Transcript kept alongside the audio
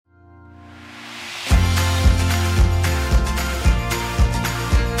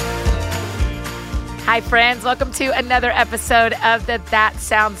Hi, friends. Welcome to another episode of the That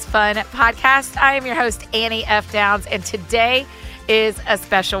Sounds Fun podcast. I am your host, Annie F. Downs, and today is a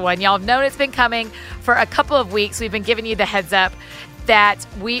special one. Y'all have known it's been coming for a couple of weeks. We've been giving you the heads up that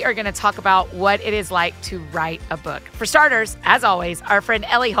we are going to talk about what it is like to write a book. For starters, as always, our friend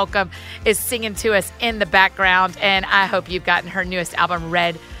Ellie Holcomb is singing to us in the background, and I hope you've gotten her newest album,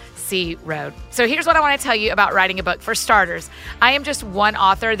 Red Sea Road. So here's what I want to tell you about writing a book. For starters, I am just one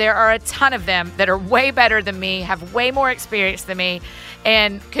author. There are a ton of them that are way better than me, have way more experience than me,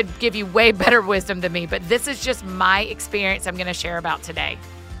 and could give you way better wisdom than me. But this is just my experience I'm going to share about today.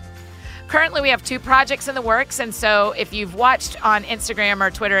 Currently, we have 2 projects in the works. And so if you've watched on Instagram or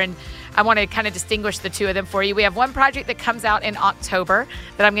Twitter, and I want to kind of distinguish the 2 of them for you. We have one project that comes out in October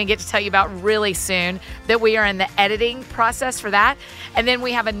that I'm going to get to tell you about really soon, that we are in the editing process for that. And then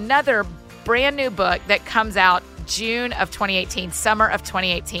we have another brand new book that comes out June of 2018, summer of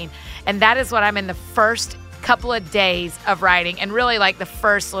 2018. And that is what I'm in the first couple of days of writing, and really like the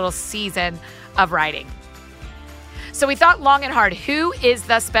first little season of writing. So we thought long and hard, who is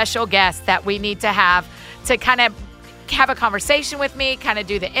the special guest that we need to have kind of have a conversation with me, kind of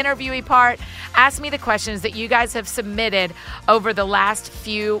do the interviewee part, ask me the questions that you guys have submitted over the last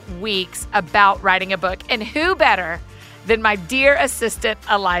few weeks about writing a book. And who better than my dear assistant,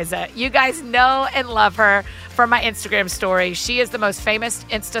 Eliza. You guys know and love her from my Instagram story. She is the most famous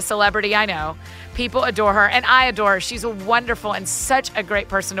Insta celebrity I know. People adore her, and I adore her. She's a wonderful and such a great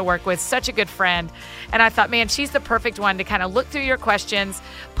person to work with, such a good friend. And I thought, man, she's the perfect one to kind of look through your questions,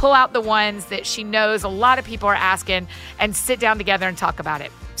 pull out the ones that she knows a lot of people are asking, and sit down together and talk about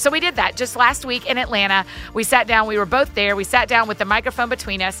it. So we did that just last week in Atlanta. We sat down, we were both there. We sat down with the microphone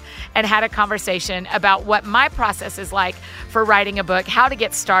between us and had a conversation about what my process is like for writing a book, how to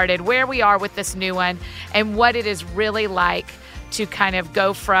get started, where we are with this new one, and what it is really like to kind of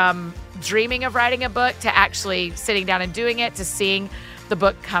go from dreaming of writing a book to actually sitting down and doing it, to seeing the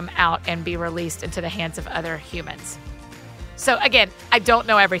book come out and be released into the hands of other humans. So again, I don't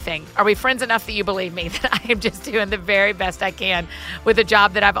know everything. Are we friends enough that you believe me that I am just doing the very best I can with a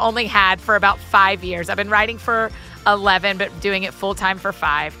job that I've only had for about 5 years? I've been writing for 11, but doing it full time for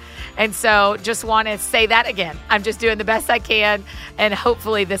 5. And so just want to say that again. I'm just doing the best I can, and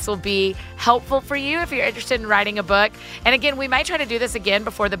hopefully this will be helpful for you if you're interested in writing a book. And again, we might try to do this again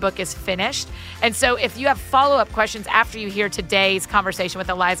before the book is finished. And so if you have follow-up questions after you hear today's conversation with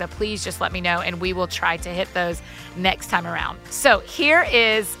Eliza, please just let me know, and we will try to hit those next time around. So here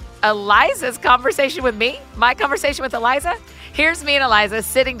is Eliza's conversation with me, my conversation with Eliza. Here's me and Eliza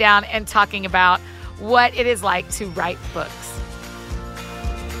sitting down and talking about what it is like to write books.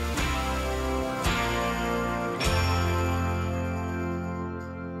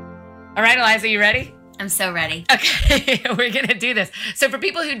 All right, Eliza, you ready? I'm so ready. Okay, we're going to do this. So for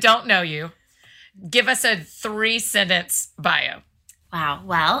people who don't know you, give us a 3-sentence bio. Wow.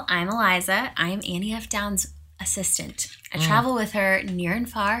 Well, I'm Eliza. I'm Annie F. Downs' assistant. I travel with her near and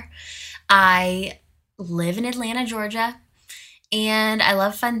far. I live in Atlanta, Georgia, and I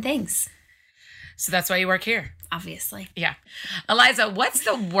love fun things. So that's why you work here? Obviously. Yeah. Eliza, what's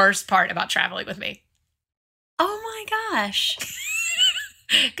the worst part about traveling with me? Oh my gosh.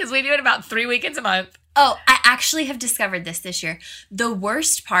 Because we do it about 3 weekends a month. Oh, I actually have discovered this year. The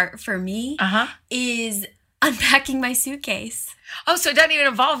worst part for me is unpacking my suitcase. Oh, so it doesn't even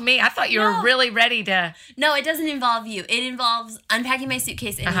involve me. I thought you were really ready to. No, it doesn't involve you. It involves unpacking my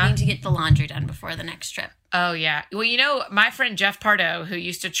suitcase and needing to get the laundry done before the next trip. Oh, yeah. Well, you know, my friend Jeff Pardo, who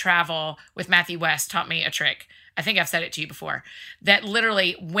used to travel with Matthew West, taught me a trick. I think I've said it to you before. That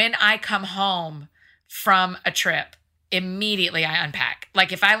literally, when I come home from a trip, immediately I unpack.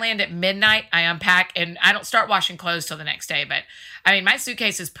 Like if I land at midnight, I unpack, and I don't start washing clothes till the next day. But I mean, my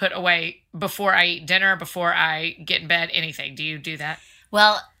suitcase is put away before I eat dinner, before I get in bed, anything. Do you do that?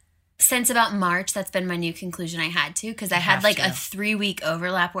 Well, since about March, that's been my new conclusion. I had to, because I had like a 3-week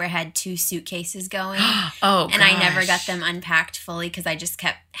overlap where I had 2 suitcases going. And I never got them unpacked fully because I just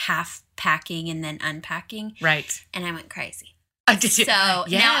kept half packing and then unpacking. Right. And I went crazy. Did you? So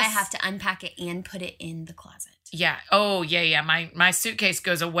now I have to unpack it and put it in the closet. Yeah. Oh, yeah. My suitcase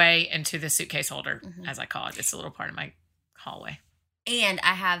goes away into the suitcase holder, as I call it. It's a little part of my hallway. And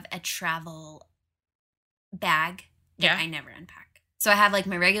I have a travel bag that I never unpack. So I have like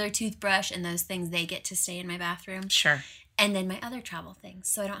my regular toothbrush and those things, they get to stay in my bathroom. Sure. And then my other travel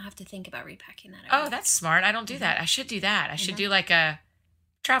things. So I don't have to think about repacking that. Oh, that's smart. I don't do that. I should do that. I should do like a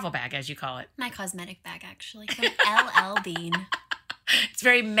travel bag, as you call it. My cosmetic bag, actually, from LL Bean. It's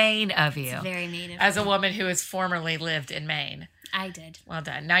very Maine of you. It's very Maine of As me. a woman who has formerly lived in Maine. I did. Well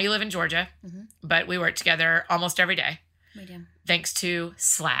done. Now you live in Georgia, but we work together almost every day. We do. Thanks to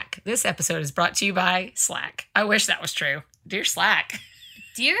Slack. This episode is brought to you by Slack. I wish that was true. Dear Slack.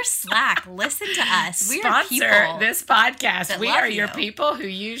 Dear Slack, listen to us. We Sponsor are people this podcast. We are your you. people who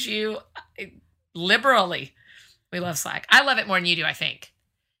use you liberally. We love Slack. I love it more than you do, I think.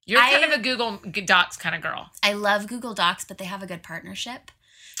 You're kind of a Google Docs kind of girl. I love Google Docs, but they have a good partnership.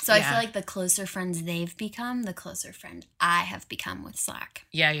 So I feel like the closer friends they've become, the closer friend I have become with Slack.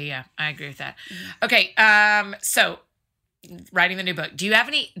 Yeah. I agree with that. Mm-hmm. Okay, so writing the new book. Do you have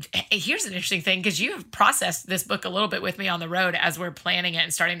any, here's an interesting thing, because you have processed this book a little bit with me on the road as we're planning it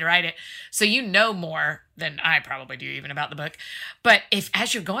and starting to write it. So you know more than I probably do even about the book. But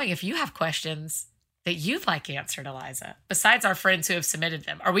as you're going, if you have questions that you'd like answered, Eliza, besides our friends who have submitted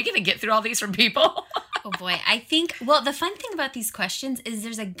them, are we going to get through all these from people? Oh boy. I think, well, the fun thing about these questions is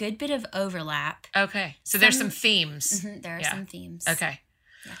there's a good bit of overlap. Okay. So there's some themes. Mm-hmm, there are some themes. Okay.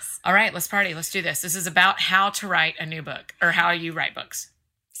 Yes. All right, let's party. Let's do this. This is about how to write a new book, or how you write books.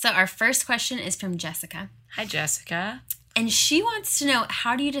 So our first question is from Jessica. Hi, Jessica. And she wants to know,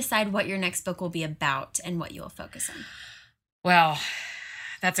 how do you decide what your next book will be about and what you will focus on? Well,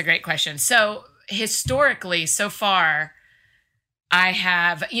 that's a great question. So historically, so far, I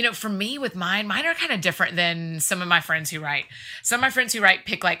have, for me with mine are kind of different than some of my friends who write. Some of my friends who write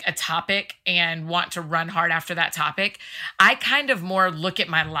pick like a topic and want to run hard after that topic. I kind of more look at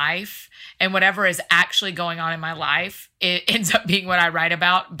my life, and whatever is actually going on in my life, it ends up being what I write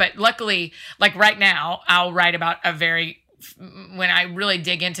about. But luckily, like right now, I'll write about when I really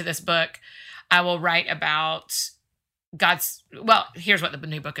dig into this book, I will write about here's what the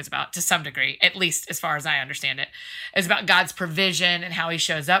new book is about to some degree, at least as far as I understand it. It's about God's provision and how he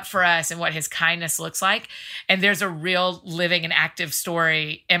shows up for us and what his kindness looks like. And there's a real living and active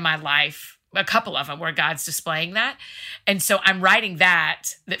story in my life, a couple of them, where God's displaying that. And so I'm writing that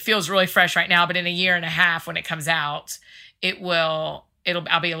feels really fresh right now, but in a year and a half when it comes out, I'll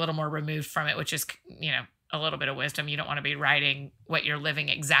be a little more removed from it, which is, a little bit of wisdom. You don't want to be writing what you're living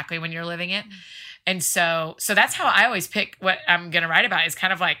exactly when you're living it. And so that's how I always pick what I'm going to write about, is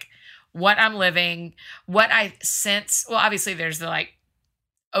kind of like what I'm living, what I sense. Well, obviously there's the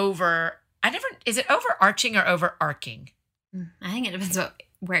is it overarching or overarching? I think it depends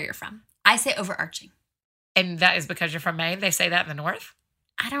where you're from. I say overarching. And that is because you're from Maine? They say that in the North?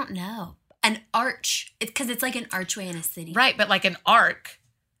 I don't know. An arch. It's because it's like an archway in a city. Right, but like an arc.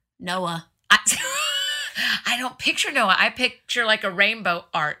 Noah. I don't picture Noah. I picture like a rainbow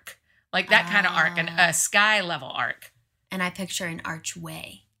arc. Like that kind of arc, a sky level arc. And I picture an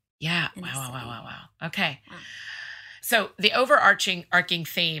archway. Yeah. Wow. Okay. Wow. So the overarching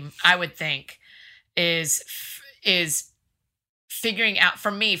theme, I would think, is figuring out,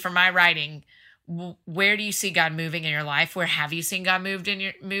 for me, for my writing, where do you see God moving in your life? Where have you seen God move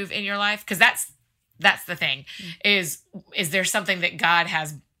in your life? Because that's the thing. Mm-hmm. Is there something that God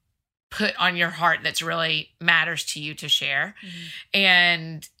has put on your heart that's really matters to you to share? Mm-hmm.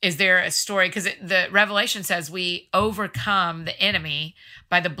 And is there a story? Because the Revelation says we overcome the enemy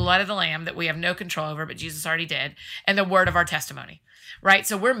by the blood of the Lamb that we have no control over, but Jesus already did, and the word of our testimony, right?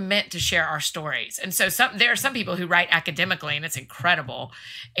 So we're meant to share our stories. And so there are some people who write academically, and it's incredible.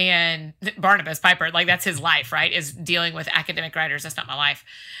 And Barnabas Piper, like that's his life, right? Is dealing with academic writers. That's not my life.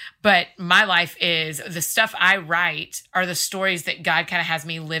 But my life is the stuff I write are the stories that God kind of has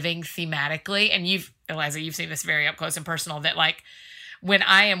me living thematically. And Eliza, you've seen this very up close and personal, that like when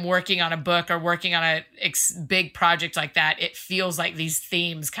I am working on a book or working on a big project like that, it feels like these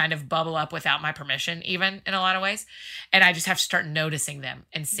themes kind of bubble up without my permission, even in a lot of ways. And I just have to start noticing them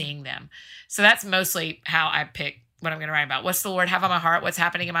and seeing them. So that's mostly how I pick what I'm going to write about. What's the Lord have on my heart? What's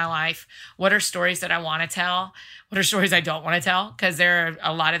happening in my life? What are stories that I want to tell? What are stories I don't want to tell? Because there are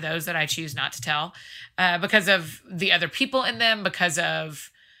a lot of those that I choose not to tell because of the other people in them, because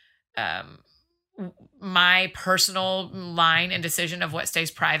of my personal line and decision of what stays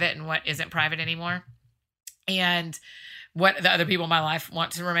private and what isn't private anymore, and what the other people in my life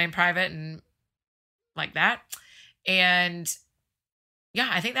want to remain private and like that. And yeah,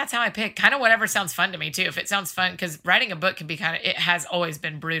 I think that's how I pick kind of whatever sounds fun to me too. If it sounds fun, because writing a book can be it has always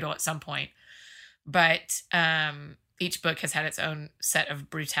been brutal at some point, but each book has had its own set of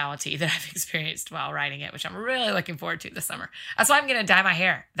brutality that I've experienced while writing it, which I'm really looking forward to this summer. That's why I'm going to dye my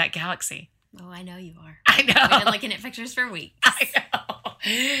hair that galaxy. Oh, I know you are. I know. I've been looking at pictures for weeks. I know.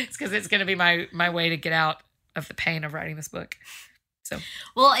 It's because it's going to be my way to get out of the pain of writing this book. So,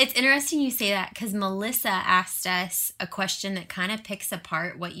 well, it's interesting you say that, because Melissa asked us a question that kind of picks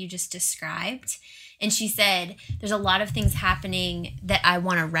apart what you just described. And she said, there's a lot of things happening that I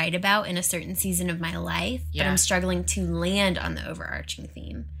want to write about in a certain season of my life, but I'm struggling to land on the overarching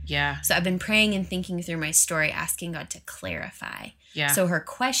theme. Yeah. So I've been praying and thinking through my story, asking God to clarify. Yeah. So her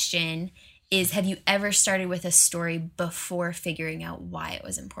question is, have you ever started with a story before figuring out why it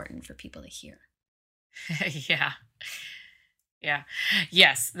was important for people to hear? Yeah. Yeah.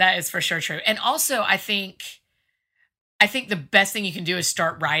 Yes, that is for sure true. And also, I think the best thing you can do is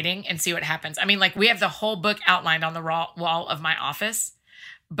start writing and see what happens. I mean, like, we have the whole book outlined on the wall of my office,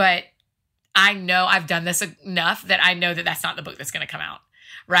 but I know I've done this enough that I know that that's not the book that's going to come out,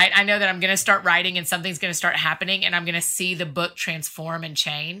 right? I know that I'm going to start writing and something's going to start happening and I'm going to see the book transform and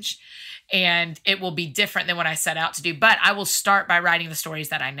change, and it will be different than what I set out to do. But I will start by writing the stories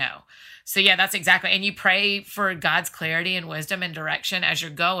that I know. So yeah, that's exactly. And you pray for God's clarity and wisdom and direction as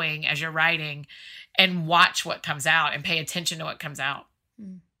you're writing, and watch what comes out and pay attention to what comes out.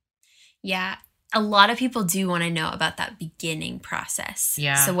 Yeah. A lot of people do want to know about that beginning process.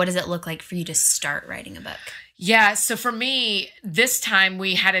 Yeah. So what does it look like for you to start writing a book? Yeah. So for me, this time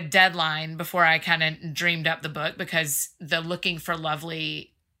we had a deadline before I kind of dreamed up the book, because the Looking for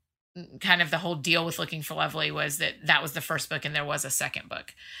Lovely, kind of the whole deal with Looking for Lovely was that was the first book and there was a second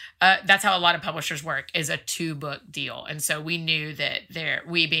book. That's how a lot of publishers work, is a 2-book deal. And so we knew that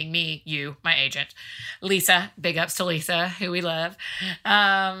we being me, you, my agent, Lisa, big ups to Lisa, who we love,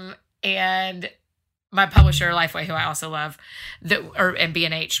 and my publisher, Lifeway, who I also love, and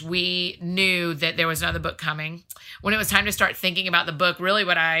B&H, we knew that there was another book coming. When it was time to start thinking about the book, really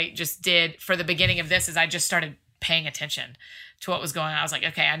what I just did for the beginning of this is I just started paying attention to what was going on. I was like,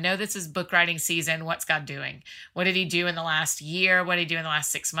 okay, I know this is book writing season. What's God doing? What did he do in the last year? What did he do in the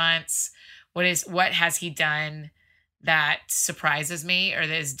last 6 months? What has he done that surprises me or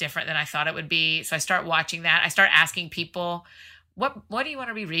that is different than I thought it would be? So I start watching that. I start asking people, what do you want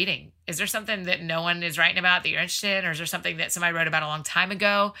to be reading? Is there something that no one is writing about that you're interested in? Or is there something that somebody wrote about a long time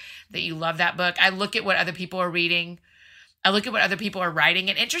ago that you love that book? I look at what other people are reading. I look at what other people are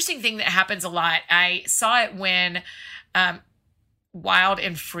writing. An interesting thing that happens a lot, I saw it when Wild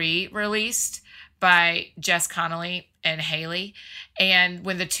and Free released by Jess Connolly and Haley. And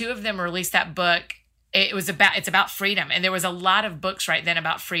when the two of them released that book, it's about freedom. And there was a lot of books right then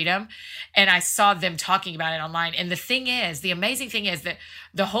about freedom. And I saw them talking about it online. And the amazing thing is that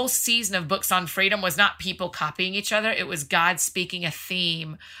the whole season of books on freedom was not people copying each other. It was God speaking a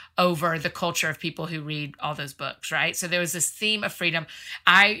theme over the culture of people who read all those books, right? So there was this theme of freedom.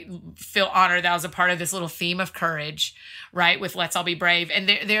 I feel honored that I was a part of this little theme of courage, right? With Let's All Be Brave. And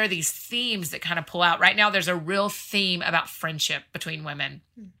there are these themes that kind of pull out. Right now, there's a real theme about friendship between women.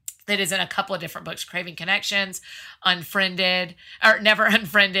 That is in a couple of different books: Craving Connections, Unfriended, or Never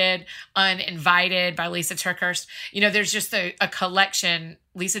Unfriended, Uninvited by Lisa TerKeurst. There's just a collection.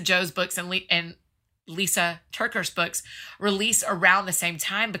 Lisa Jo's books and Lisa TerKeurst books release around the same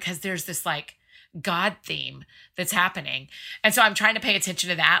time because there's this like God theme that's happening. And so I'm trying to pay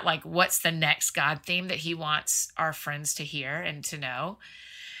attention to that. Like, what's the next God theme that he wants our friends to hear and to know?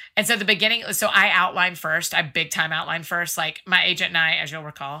 And so I outlined first. I big time outlined first. Like, my agent and I, as you'll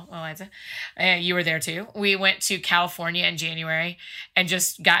recall, Eliza, you were there too. We went to California in January and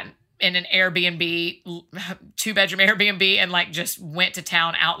just got in an Airbnb, 2-bedroom Airbnb, and like just went to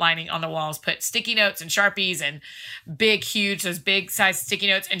town outlining on the walls, put sticky notes and Sharpies and those big size sticky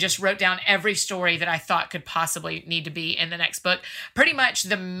notes, and just wrote down every story that I thought could possibly need to be in the next book. Pretty much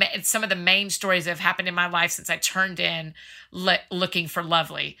some of the main stories that have happened in my life since I turned in Looking for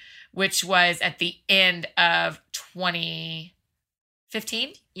Lovely, which was at the end of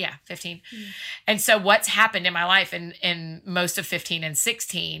 2015. Yeah, 15. Mm. And so what's happened in my life in most of 15 and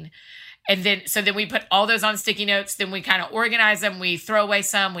 16. And then we put all those on sticky notes. Then we kind of organize them. We throw away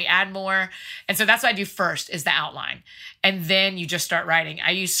some, we add more. And so that's what I do first, is the outline. And then you just start writing.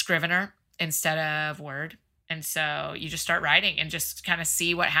 I use Scrivener instead of Word. And so you just start writing and just kind of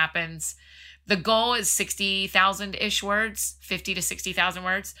see what happens. The goal is 60,000-ish words, 50 to 60,000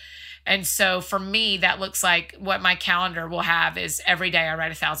 words. And so for me, that looks like what my calendar will have is every day I write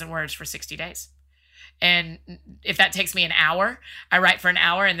 1,000 words for 60 days. And if that takes me an hour, I write for an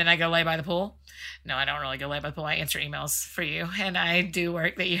hour and then I go lay by the pool. No, I don't really go lay by the pool. I answer emails for you. And I do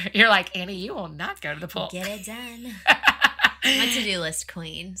work that you're like, Annie, you will not go to the pool. Get it done. I'm a to-do list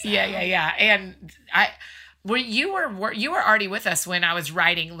queen. So. Yeah. And you were already with us when I was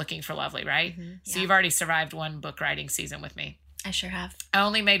writing Looking for Lovely, right? Mm-hmm, yeah. So you've already survived one book writing season with me. I sure have. I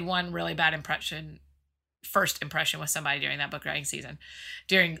only made one really bad first impression with somebody during that book writing season,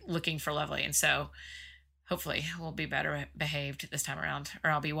 during Looking for Lovely. And so hopefully we'll be better behaved this time around, or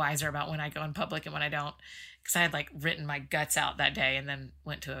I'll be wiser about when I go in public and when I don't. Because I had like written my guts out that day and then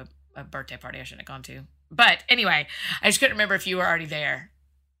went to a birthday party I shouldn't have gone to. But anyway, I just couldn't remember if you were already there.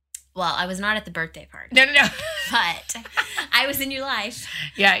 Well, I was not at the birthday party. No. But I was in your life.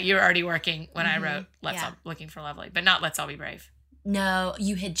 Yeah, you were already working when I wrote Looking for Lovely, but not Let's All Be Brave. No,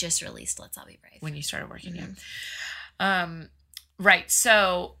 you had just released Let's All Be Brave. When you started working, right.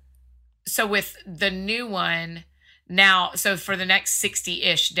 So with the new one now, so for the next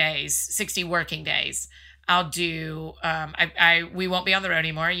 60-ish days, 60 working days, I'll do, we won't be on the road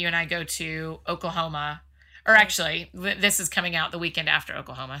anymore. You and I go to Oklahoma, or actually this is coming out the weekend after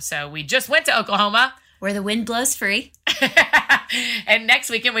Oklahoma. So we just went to Oklahoma. Where the wind blows free. And next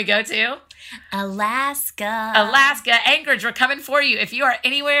weekend we go to Alaska, Anchorage. We're coming for you. If you are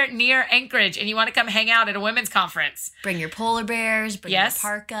anywhere near Anchorage and you want to come hang out at a women's conference, bring your polar bears, bring your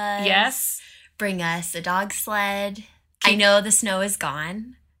parkas. Yes. Bring us a dog sled. I know the snow is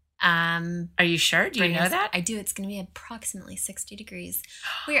gone. Are you sure? Do you know that? I do. It's going to be approximately 60 degrees.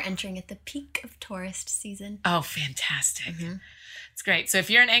 We are entering at the peak of tourist season. Oh, fantastic. Mm-hmm. It's great. So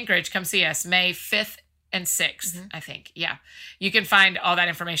if you're in Anchorage, come see us May 5th and 6th, I think. Yeah. You can find all that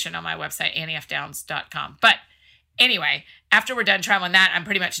information on my website, anniefdowns.com. But anyway, after we're done traveling that, I'm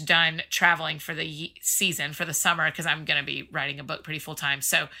pretty much done traveling for the season, for the summer, because I'm going to be writing a book pretty full time.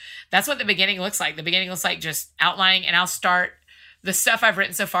 So that's what the beginning looks like. The beginning looks like just outlining, and I'll start the stuff I've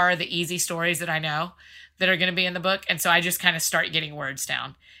written so far, the easy stories that I know that are going to be in the book. And so I just kind of start getting words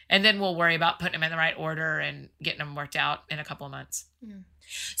down, and then we'll worry about putting them in the right order and getting them worked out in a couple of months.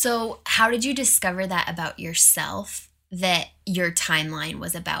 So how did you discover that about yourself, that your timeline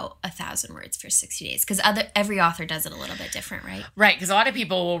was about 1,000 words for 60 days? Because every author does it a little bit different, right? Right, because a lot of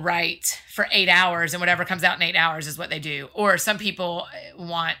people will write for 8 hours, and whatever comes out in 8 hours is what they do. Or some people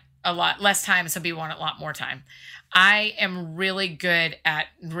want a lot less time, and some people want a lot more time. I am really good at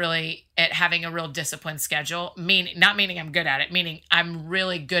having a real disciplined schedule. Not meaning I'm good at it, meaning I'm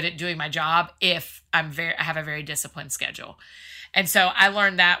really good at doing my job if I have a very disciplined schedule. And so I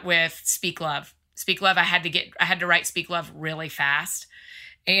learned that with Speak Love. Speak Love, I had to write Speak Love really fast,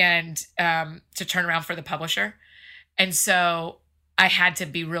 and to turn around for the publisher. And so I had to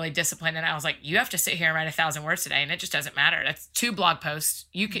be really disciplined, and I was like, you have to sit here and write 1,000 words today, and it just doesn't matter. That's 2 blog posts.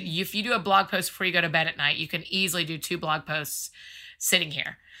 You can, if you do a blog post before you go to bed at night, you can easily do 2 blog posts sitting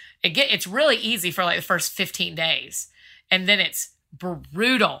here. It's really easy for like the first 15 days, and then it's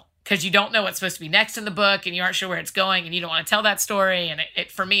brutal because you don't know what's supposed to be next in the book, and you aren't sure where it's going, and you don't want to tell that story. And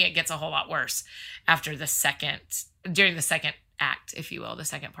for me, it gets a whole lot worse during the second act, if you will, the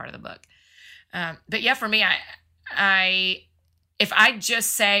second part of the book. But yeah, for me, if I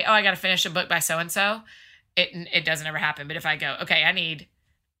just say, oh, I got to finish a book by so-and-so, it doesn't ever happen. But if I go, okay,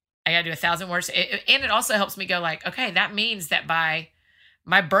 I got to do 1,000 words. And it also helps me go like, okay, that means that by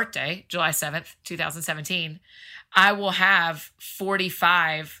my birthday, July 7th, 2017, I will have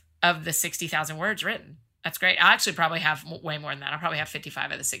 45 of the 60,000 words written. That's great. I'll actually probably have way more than that. I'll probably have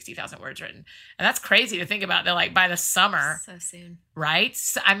 55 of the 60,000 words written. And that's crazy to think about. They're like by the summer. So soon. Right?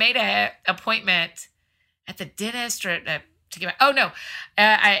 So I made an appointment at the dentist or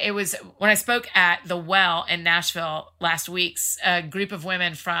it was when I spoke at the Well in Nashville last week. A group of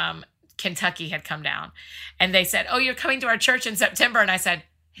women from Kentucky had come down, and they said, oh, you're coming to our church in September. And I said,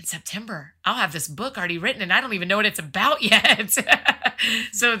 in September, I'll have this book already written, and I don't even know what it's about yet.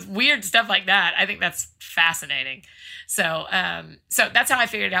 So it's weird stuff like that. I think that's fascinating. So that's how I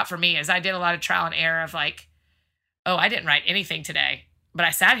figured it out for me, is I did a lot of trial and error of like, oh, I didn't write anything today, but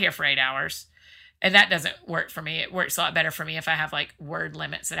I sat here for 8 hours. And that doesn't work for me. It works a lot better for me if I have like word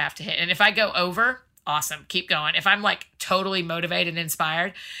limits that I have to hit. And if I go over, awesome, keep going. If I'm like totally motivated and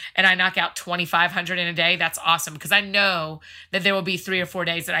inspired and I knock out 2,500 in a day, that's awesome, because I know that there will be 3 or 4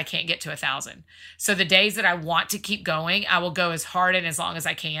 days that I can't get to 1,000. So the days that I want to keep going, I will go as hard and as long as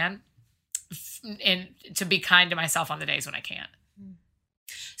I can, and to be kind to myself on the days when I can't.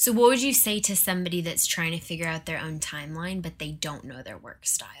 So what would you say to somebody that's trying to figure out their own timeline, but they don't know their work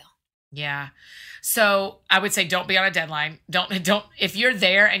style? Yeah. So I would say don't be on a deadline. Don't if you're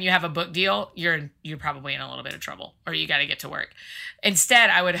there and you have a book deal, you're probably in a little bit of trouble, or you got to get to work. Instead,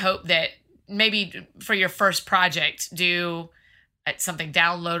 I would hope that maybe for your first project, do something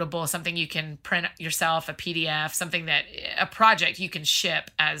downloadable, something you can print yourself, a PDF, a project you can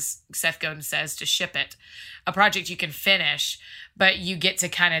ship, as Seth Godin says, to ship it, a project you can finish, but you get to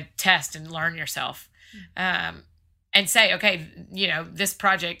kind of test and learn yourself. And say, okay, this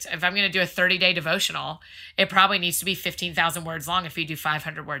project, if I'm going to do a 30-day devotional, it probably needs to be 15,000 words long if you do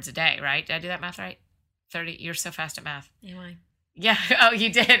 500 words a day, right? Did I do that math right? 30. You're so fast at math. Am I? Yeah. Oh,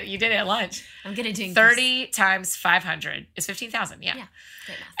 you did. You did it at lunch. I'm good at doing 30 times 500 is 15,000. Yeah. Yeah.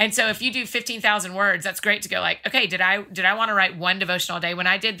 Great math. And so if you do 15,000 words, that's great to go like, okay, did I want to write one devotional a day? When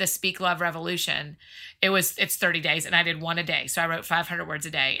I did the Speak Love Revolution, it's 30 days and I did one a day. So I wrote 500 words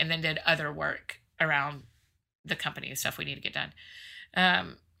a day and then did other work around the company and stuff we need to get done.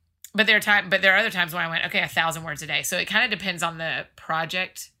 But there are other times when I went, okay, 1,000 words a day. So it kind of depends on the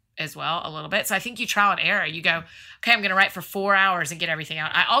project as well a little bit. So I think you trial and error. You go, okay, I'm going to write for 4 hours and get everything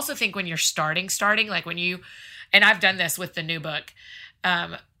out. I also think when you're starting, like when you, and I've done this with the new book,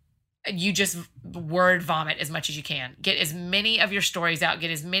 you just word vomit as much as you can. Get as many of your stories out, get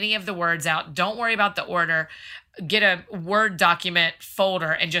as many of the words out. Don't worry about the order. Get a Word document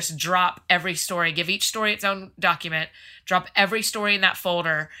folder and just drop every story. Give each story its own document. Drop every story in that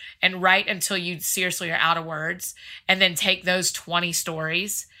folder and write until you seriously are out of words. And then take those 20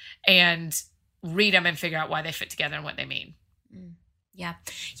 stories and read them and figure out why they fit together and what they mean. Yeah.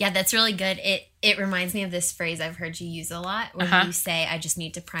 Yeah, that's really good. It reminds me of this phrase I've heard you use a lot when you say, I just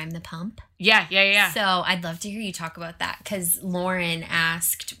need to prime the pump. Yeah. So I'd love to hear you talk about that because Lauren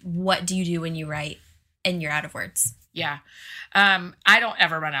asked, what do you do when you write and you're out of words? Yeah. I don't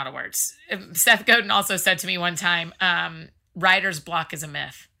ever run out of words. Seth Godin also said to me one time, writer's block is a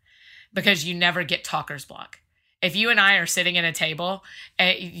myth because you never get talker's block. If you and I are sitting at a table,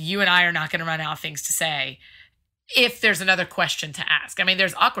 you and I are not going to run out of things to say if there's another question to ask. I mean,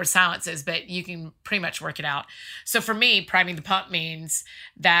 there's awkward silences, but you can pretty much work it out. So for me, priming the pump means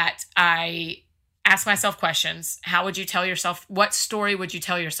that I ask myself questions. How would you tell yourself? What story would you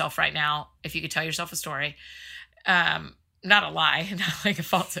tell yourself right now if you could tell yourself a story? Not a lie, not like a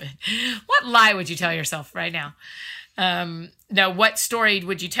falsehood. What lie would you tell yourself right now? No, what story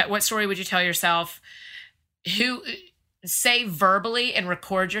would you tell yourself? Who say verbally and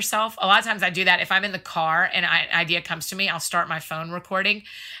record yourself. A lot of times I do that. If I'm in the car and an idea comes to me, I'll start my phone recording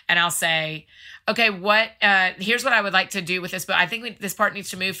and I'll say, okay, here's what I would like to do with this, but I think this part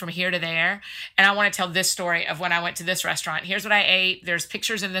needs to move from here to there. And I want to tell this story of when I went to this restaurant. Here's what I ate. There's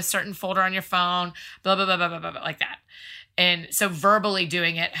pictures in this certain folder on your phone, blah, blah, blah, blah, blah, blah, blah, like that. And so verbally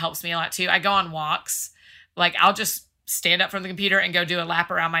doing it helps me a lot too. I go on walks. Like I'll just stand up from the computer and go do a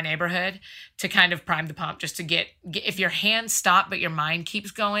lap around my neighborhood to kind of prime the pump, just to get if your hands stop but your mind keeps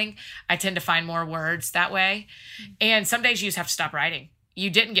going, I tend to find more words that way. And some days you just have to stop writing. You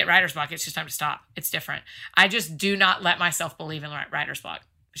didn't get writer's block. It's just time to stop. It's different. I just do not let myself believe in writer's block.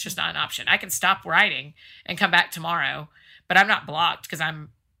 It's just not an option. I can stop writing and come back tomorrow, but I'm not blocked because I'm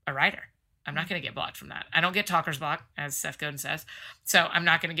a writer. I'm not going to get blocked from that. I don't get talker's block, as Seth Godin says. So I'm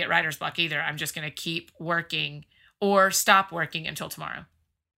not going to get writer's block either. I'm just going to keep working or stop working until tomorrow.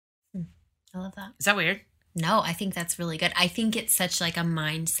 I love that. Is that weird? No, I think that's really good. I think it's such like a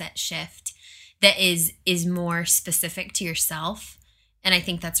mindset shift that is more specific to yourself. And I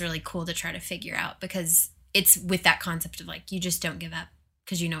think that's really cool to try to figure out because it's with that concept of like, you just don't give up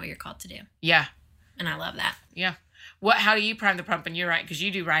because you know what you're called to do. Yeah. And I love that. Yeah. How do you prime the pump when you write? Because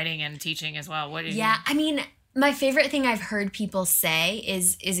you do writing and teaching as well. I mean, my favorite thing I've heard people say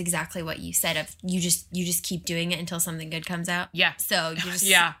is exactly what you said of you just keep doing it until something good comes out. Yeah. So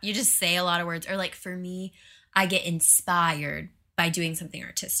you just say a lot of words. Or like for me, I get inspired by doing something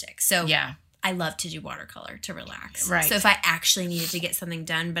artistic. So yeah. I love to do watercolor to relax. Right. So if I actually needed to get something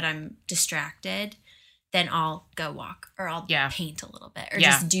done, but I'm distracted, then I'll go walk or I'll paint a little bit or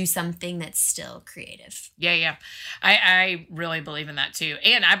just do something that's still creative. Yeah. I really believe in that too.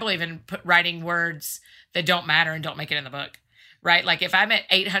 And I believe in writing words that don't matter and don't make it in the book, right? Like if I'm at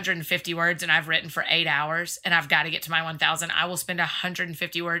 850 words and I've written for 8 hours and I've got to get to my 1,000, I will spend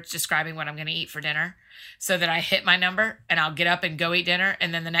 150 words describing what I'm going to eat for dinner so that I hit my number and I'll get up and go eat dinner.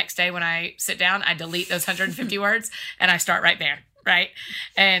 And then the next day when I sit down, I delete those 150 words and I start right there. Right.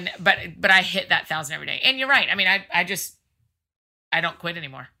 And, but I hit that 1,000 every day. And you're right. I mean, I don't quit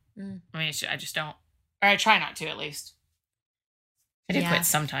anymore. I mean, I just don't, or I try not to at least. I do quit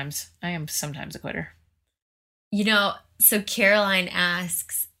sometimes. I am sometimes a quitter. You know, so Caroline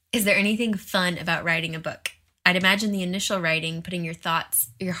asks, is there anything fun about writing a book? I'd imagine the initial writing, putting your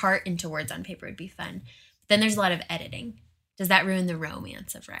thoughts, your heart into words on paper would be fun. But then there's a lot of editing. Does that ruin the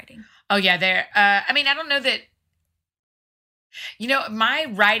romance of writing? Oh, yeah. I mean, I don't know that. You know, my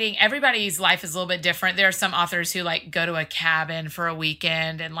writing, everybody's life is a little bit different. There are some authors who like go to a cabin for a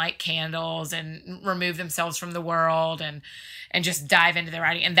weekend and light candles and remove themselves from the world and just dive into their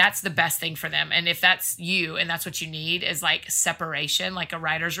writing. And that's the best thing for them. And if that's you and that's what you need is like separation, like a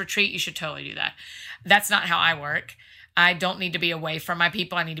writer's retreat, you should totally do that. That's not how I work. I don't need to be away from my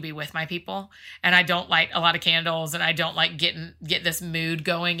people. I need to be with my people. And I don't light a lot of candles, and I don't like get this mood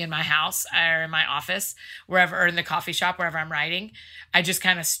going in my house or in my office, wherever, or in the coffee shop, wherever I'm writing. I just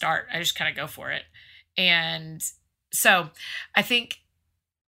kind of go for it. And so I think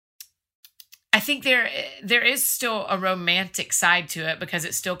there is still a romantic side to it because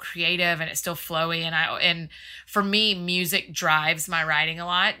it's still creative and it's still flowy. And for me, music drives my writing a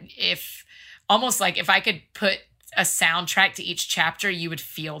lot. If I could put a soundtrack to each chapter, you would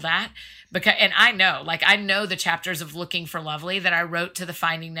feel that. And I know the chapters of Looking for Lovely that I wrote to the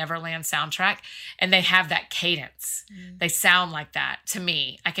Finding Neverland soundtrack, and they have that cadence. They sound like that to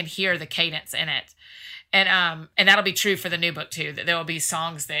me. I can hear the cadence in it. And that'll be true for the new book too, that there will be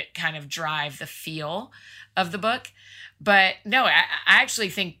songs that kind of drive the feel of the book. But no, I actually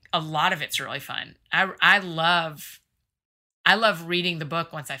think a lot of it's really fun. I love reading the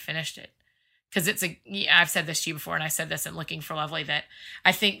book once I finished it. Because I've said this to you before, and I said this in Looking for Lovely, that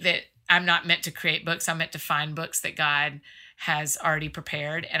I think that I'm not meant to create books. I'm meant to find books that God has already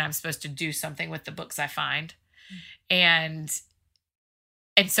prepared, and I'm supposed to do something with the books I find. And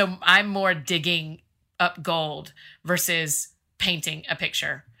so I'm more digging up gold versus painting a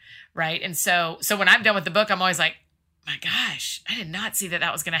picture, right? And so when I'm done with the book, I'm always like, my gosh, I did not see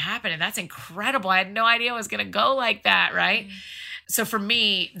that was going to happen, and that's incredible. I had no idea it was going to go like that, right? So for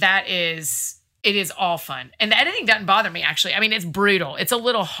me, it is all fun. And the editing doesn't bother me, actually. I mean, it's brutal. It's a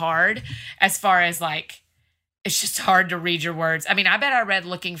little hard as far as it's just hard to read your words. I mean, I bet I read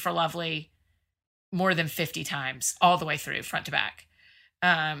Looking for Lovely more than 50 times all the way through, front to back.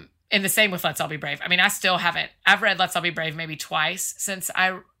 And the same with Let's All Be Brave. I mean, I've read Let's All Be Brave maybe twice since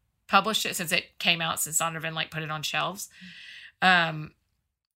I published it, since it came out, since Zondervan put it on shelves.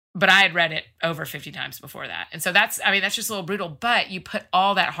 But I had read it over 50 times before that. And so that's just a little brutal, but you put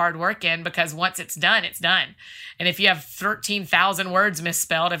all that hard work in, because once it's done, it's done. And if you have 13,000 words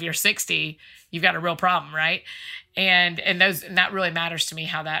misspelled of your 60, you've got a real problem, right? And that really matters to me,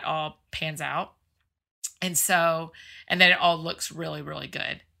 how that all pans out. And then it all looks really, really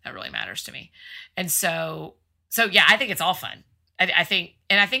good. That really matters to me. And so yeah, I think it's all fun. I think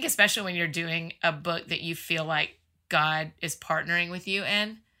especially when you're doing a book that you feel like God is partnering with you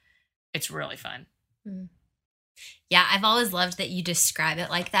in, it's really fun. Yeah, I've always loved that you describe it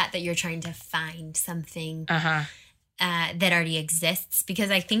like that you're trying to find something that already exists,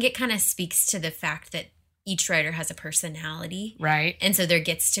 because I think it kind of speaks to the fact that each writer has a personality. Right. And so there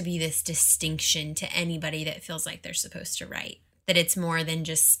gets to be this distinction to anybody that feels like they're supposed to write, that it's more than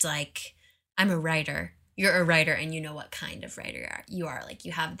just like, I'm a writer. You're a writer, and you know what kind of writer you are. Like,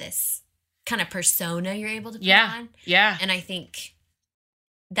 you have this kind of persona you're able to put on. Yeah. And I think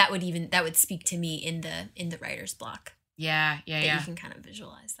that would speak to me in the writer's block. Yeah. You can kind of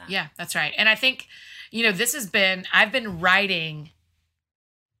visualize that. Yeah, that's right. And I think, I've been writing,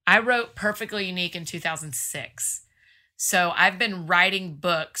 I wrote Perfectly Unique in 2006. So I've been writing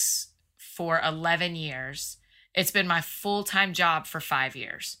books for 11 years. It's been my full-time job for 5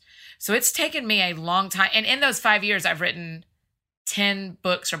 years. So it's taken me a long time. And in those 5 years, I've written 10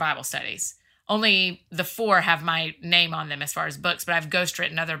 books or Bible studies. Only the 4 have my name on them as far as books, but I've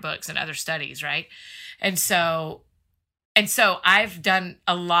ghostwritten other books and other studies, right? And so I've done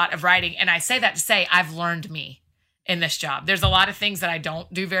a lot of writing, and I say that to say I've learned me in this job. There's a lot of things that I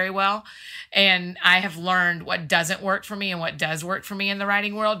don't do very well, and I have learned what doesn't work for me and what does work for me in the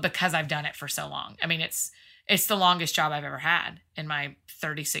writing world, because I've done it for so long. I mean, it's the longest job I've ever had in my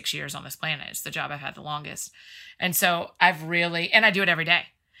 36 years on this planet. It's the job I've had the longest. And so and I do it every day.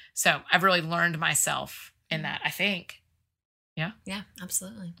 So I've really learned myself in that, I think. Yeah? Yeah,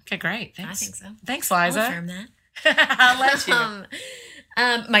 absolutely. Okay, great. Thanks. I think so. Thanks, Liza. I'll affirm that. I'll let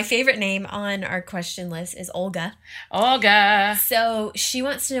you. My favorite name on our question list is Olga. Olga. So she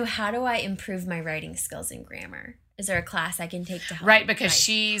wants to know, how do I improve my writing skills and grammar? Is there a class I can take to help? Right, because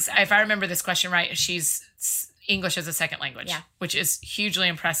if I remember this question right, she's English as a second language, which is hugely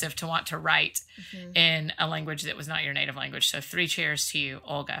impressive to want to write in a language that was not your native language. So 3 cheers to you,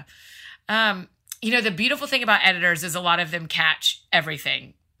 Olga. The beautiful thing about editors is a lot of them catch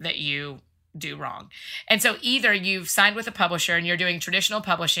everything that you do wrong. And so either you've signed with a publisher and you're doing traditional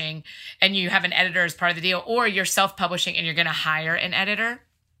publishing and you have an editor as part of the deal, or you're self-publishing and you're going to hire an editor.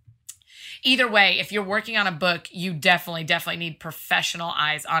 Either way, if you're working on a book, you definitely need professional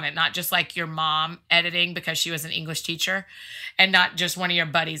eyes on it. Not just like your mom editing because she was an English teacher, and not just one of your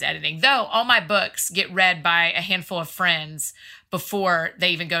buddies editing. Though all my books get read by a handful of friends before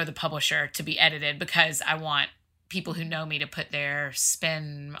they even go to the publisher to be edited, because I want people who know me to put their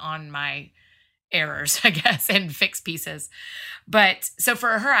spin on my errors, I guess, and fix pieces. But so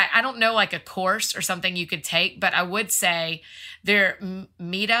for her, I don't know like a course or something you could take, but I would say their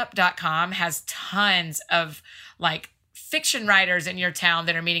meetup.com has tons of like fiction writers in your town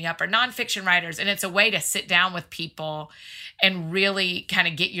that are meeting up or nonfiction writers. And it's a way to sit down with people and really kind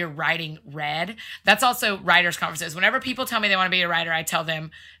of get your writing read. That's also writers' conferences. Whenever people tell me they want to be a writer, I tell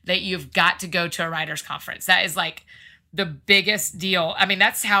them that you've got to go to a writers' conference. That is like the biggest deal. I mean,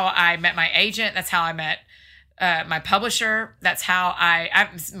 that's how I met my agent. That's how I met my publisher. That's how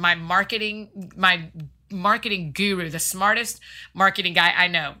my marketing guru, the smartest marketing guy I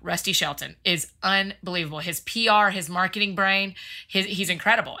know, Rusty Shelton, is unbelievable. His PR, his marketing brain, he's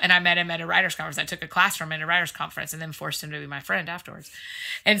incredible. And I met him at a writer's conference. I took a class from him at a writer's conference and then forced him to be my friend afterwards.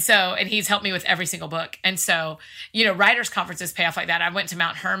 And he's helped me with every single book. And so, writers' conferences pay off like that. I went to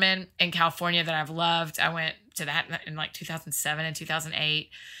Mount Hermon in California that I've loved. I went to that in like 2007 and 2008,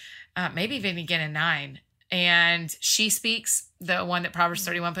 maybe even again in 2009. And She Speaks, the one that Proverbs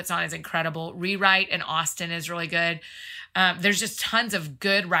 31 puts on, is incredible. Rewrite in Austin is really good. There's just tons of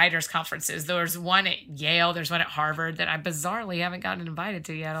good writers' conferences. There's one at Yale. There's one at Harvard that I bizarrely haven't gotten invited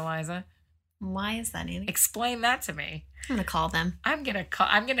to yet, Eliza. Why is that, Annie? Explain that to me. I'm going to call them. I'm going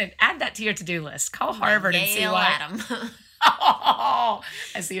to add that to your to-do list. Call Harvard and see what. At them. Oh,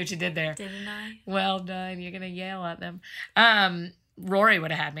 I see what you did there. Didn't I? Well done. You're going to yell at them. Rory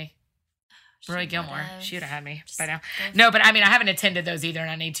would have had me. Rory Gilmore. She would have had me by now. No, but I mean, I haven't attended those either, and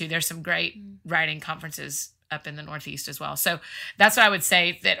I need to. There's some great writing conferences up in the Northeast as well. So that's what I would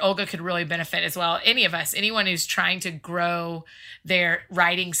say that Olga could really benefit as well. Any of us, anyone who's trying to grow their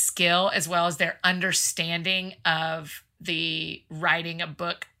writing skill as well as their understanding of the writing a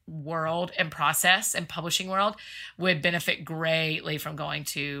book world and process and publishing world would benefit greatly from going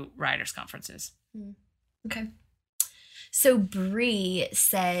to writers' conferences. Okay. So Bree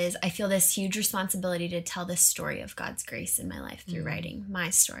says, I feel this huge responsibility to tell this story of God's grace in my life through writing my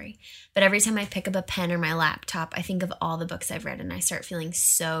story. But every time I pick up a pen or my laptop, I think of all the books I've read and I start feeling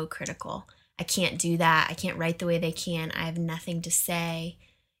so critical. I can't do that. I can't write the way they can. I have nothing to say.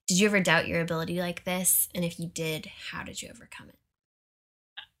 Did you ever doubt your ability like this? And if you did, how did you overcome it?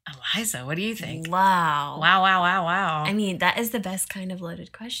 Eliza, what do you think? Wow. Wow. I mean, that is the best kind of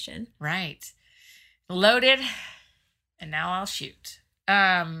loaded question. Right. Loaded. And now I'll shoot.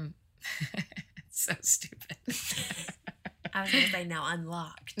 So stupid. I was going to say now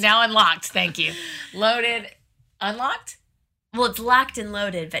unlocked. Now unlocked. Thank you. Loaded. Unlocked? Well, it's locked and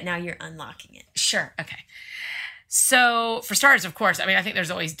loaded, but now you're unlocking it. Sure. Okay. So for starters, of course, I mean, I think there's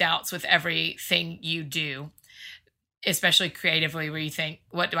always doubts with everything you do, especially creatively, where you think,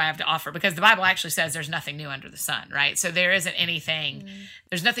 what do I have to offer? Because the Bible actually says there's nothing new under the sun, right? So there isn't anything,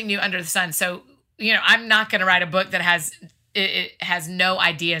 there's nothing new under the sun. So I'm not going to write a book that has no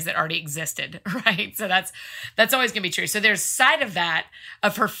ideas that already existed, right? So that's always going to be true. So there's side of that,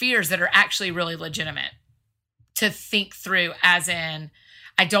 of her fears that are actually really legitimate to think through, as in,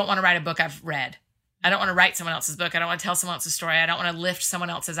 I don't want to write a book I've read. I don't want to write someone else's book. I don't want to tell someone else's story. I don't want to lift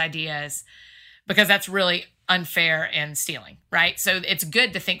someone else's ideas, because that's really unfair and stealing, right? So it's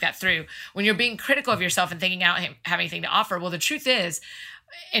good to think that through. When you're being critical of yourself and thinking out have anything to offer, well, the truth is,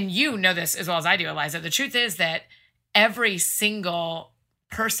 and you know this as well as I do, Eliza, the truth is that every single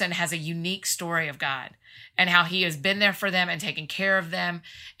person has a unique story of God and how he has been there for them and taken care of them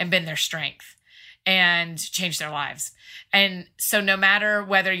and been their strength and changed their lives. And so no matter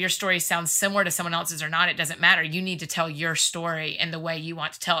whether your story sounds similar to someone else's or not, it doesn't matter. You need to tell your story in the way you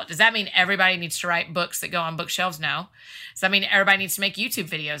want to tell it. Does that mean everybody needs to write books that go on bookshelves? No. Does that mean everybody needs to make YouTube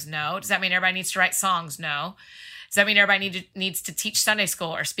videos? No. Does that mean everybody needs to write songs? No. Does that mean everybody needs to teach Sunday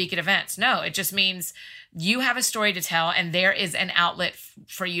school or speak at events? No, it just means you have a story to tell, and there is an outlet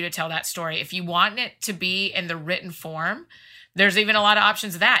for you to tell that story. If you want it to be in the written form, there's even a lot of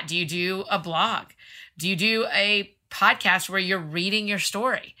options of that. Do you do a blog? Do you do a podcast where you're reading your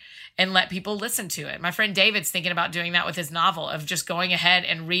story and let people listen to it? My friend David's thinking about doing that with his novel, of just going ahead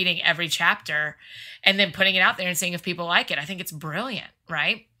and reading every chapter and then putting it out there and seeing if people like it. I think it's brilliant,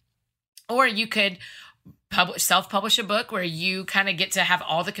 right? Or you could self-publish a book where you kind of get to have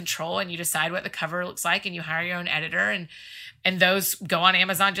all the control and you decide what the cover looks like and you hire your own editor and those go on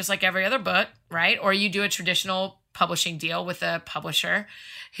Amazon just like every other book, right? Or you do a traditional publishing deal with a publisher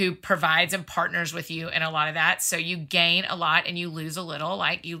who provides and partners with you in a lot of that. So you gain a lot and you lose a little.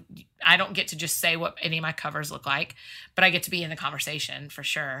 I don't get to just say what any of my covers look like, but I get to be in the conversation for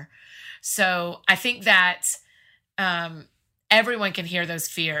sure. So I think that, everyone can hear those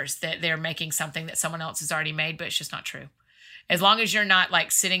fears that they're making something that someone else has already made, but it's just not true. As long as you're not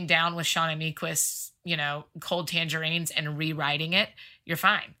like sitting down with Shauna Niequist's, Cold Tangerines and rewriting it, you're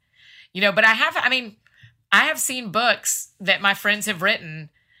fine. But I have seen books that my friends have written.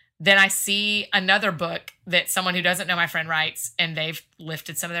 Then I see another book that someone who doesn't know my friend writes, and they've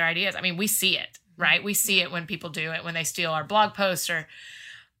lifted some of their ideas. I mean, we see it, right? We see it when people do it, when they steal our blog posts or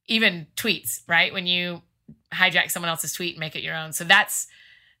even tweets, right? When you hijack someone else's tweet and make it your own. So that's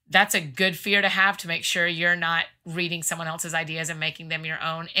a good fear to have, to make sure you're not reading someone else's ideas and making them your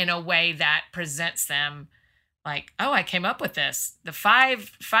own in a way that presents them like, oh, I came up with this. The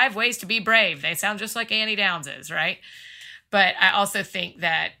five ways to be brave. They sound just like Annie Downs's, right? But I also think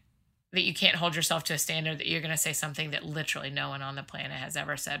that you can't hold yourself to a standard that you're going to say something that literally no one on the planet has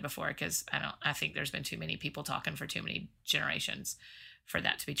ever said before, because I think there's been too many people talking for too many generations for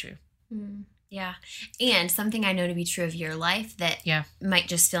that to be true. Mm, yeah. And something I know to be true of your life that might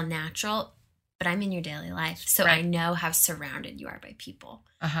just feel natural, but I'm in your daily life. So I know how surrounded you are by people.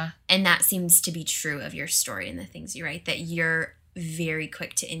 Uh-huh. And that seems to be true of your story and the things you write, that you're very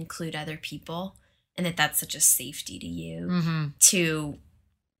quick to include other people, and that's such a safety to you to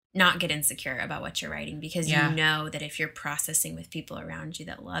not get insecure about what you're writing, because you know that if you're processing with people around you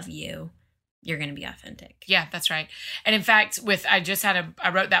that love you, you're going to be authentic. Yeah, that's right. And in fact,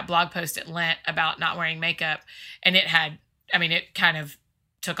 I wrote that blog post at Lent about not wearing makeup, and it kind of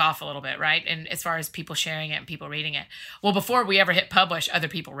took off a little bit, right? And as far as people sharing it and people reading it. Well, before we ever hit publish, other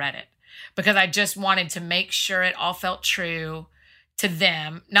people read it, because I just wanted to make sure it all felt true to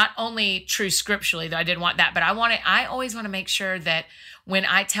them, not only true scripturally, though I did want that, but I always want to make sure that when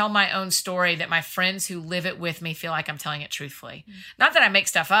I tell my own story, that my friends who live it with me feel like I'm telling it truthfully. Mm. Not that I make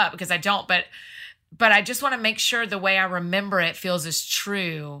stuff up, because I don't, but I just want to make sure the way I remember it feels as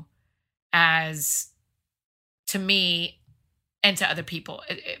true as to me and to other people.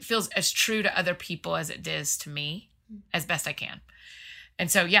 It feels as true to other people as it does to me, as best I can. And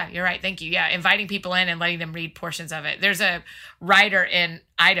so, yeah, you're right. Thank you. Yeah, inviting people in and letting them read portions of it. There's a writer in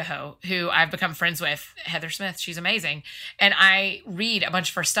Idaho who I've become friends with, Heather Smith. She's amazing. And I read a bunch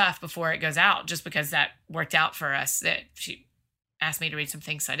of her stuff before it goes out, just because that worked out for us, that she asked me to read some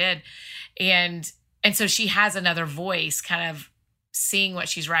things, so I did. And so she has another voice kind of seeing what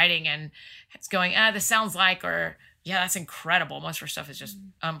she's writing, and it's going, this sounds like, or yeah, that's incredible. Most of her stuff is just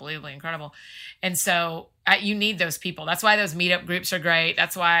unbelievably incredible. And so you need those people. That's why those meetup groups are great.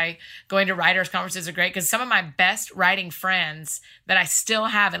 That's why going to writers' conferences are great, because some of my best writing friends that I still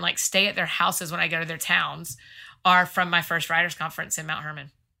have and stay at their houses when I go to their towns are from my first writers' conference in Mount Hermon.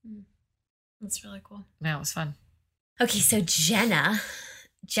 That's really cool. Yeah, it was fun. Okay, so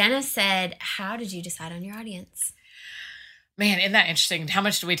Jenna said, how did you decide on your audience? Man, isn't that interesting? How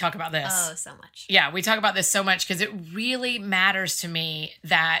much do we talk about this? Oh, so much. Yeah, we talk about this so much, because it really matters to me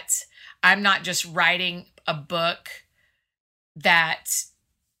that I'm not just writing a book that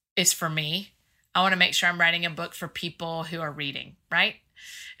is for me. I want to make sure I'm writing a book for people who are reading, right?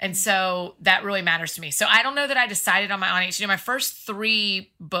 And so that really matters to me. So I don't know that I decided on my audience. My first 2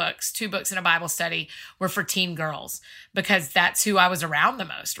 books and a Bible study, were for teen girls, because that's who I was around the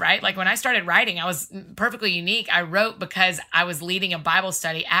most, right? Like when I started writing, I was perfectly unique. I wrote because I was leading a Bible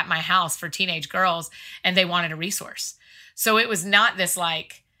study at my house for teenage girls, and they wanted a resource. So it was not this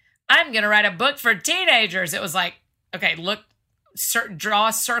I'm going to write a book for teenagers. It was like, okay, look, draw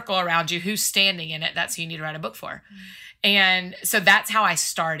a circle around you. Who's standing in it? That's who you need to write a book for. Mm. And so that's how I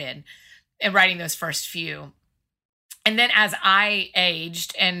started in writing those first few. And then as I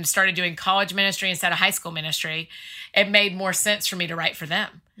aged and started doing college ministry instead of high school ministry, it made more sense for me to write for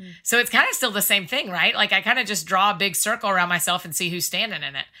them. Mm. So it's kind of still the same thing, right? Like I kind of just draw a big circle around myself and see who's standing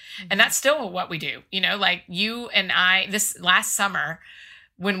in it. Mm-hmm. And that's still what we do. Like you and I, this last summer,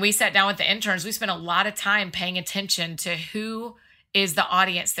 when we sat down with the interns, we spent a lot of time paying attention to who is the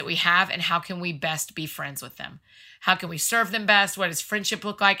audience that we have and how can we best be friends with them. How can we serve them best? What does friendship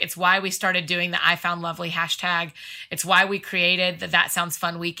look like? It's why we started doing the I Found Lovely hashtag. It's why we created the That Sounds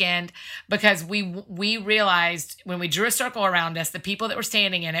Fun weekend, because we realized when we drew a circle around us, the people that were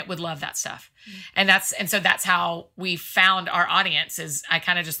standing in it would love that stuff. Mm-hmm. And so that's how we found our audience. Is I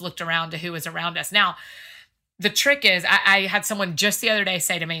kind of just looked around to who was around us. Now, the trick is I had someone just the other day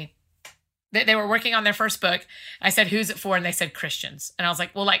say to me, they were working on their first book. I said, who's it for? And they said Christians. And I was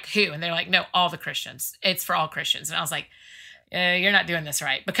like, well, like who? And they're like, no, all the Christians. It's for all Christians. And I was like, you're not doing this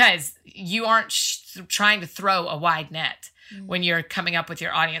right, because you aren't trying to throw a wide net when you're coming up with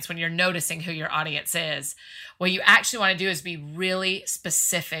your audience, when you're noticing who your audience is. What you actually want to do is be really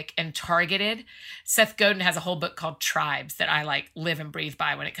specific and targeted. Seth Godin has a whole book called Tribes that I live and breathe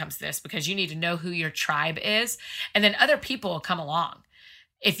by when it comes to this, because you need to know who your tribe is. And then other people will come along.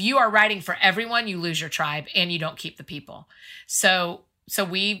 If you are writing for everyone, you lose your tribe and you don't keep the people. So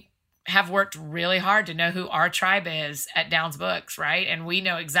we have worked really hard to know who our tribe is at Downs Books, right? And we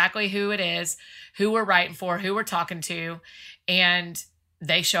know exactly who it is, who we're writing for, who we're talking to, and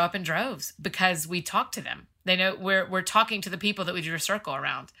they show up in droves because we talk to them. They know we're talking to the people that we drew a circle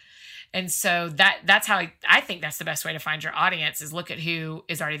around. And so that's how I think that's the best way to find your audience, is look at who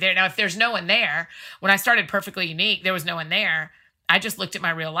is already there. Now, if there's no one there, when I started Perfectly Unique, there was no one there. I just looked at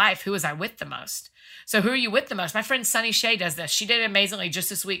my real life. Who was I with the most? So who are you with the most? My friend Sunny Shea does this. She did it amazingly just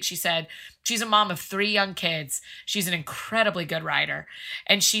this week. She said she's a mom of 3 young kids. She's an incredibly good writer.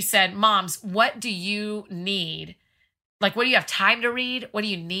 And she said, moms, what do you need? Like, what do you have time to read? What do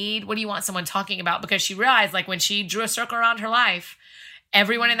you need? What do you want someone talking about? Because she realized, like, when she drew a circle around her life,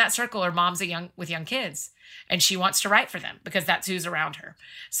 everyone in that circle are moms with young kids. And she wants to write for them because that's who's around her.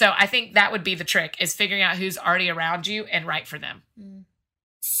 So I think that would be the trick, is figuring out who's already around you and write for them.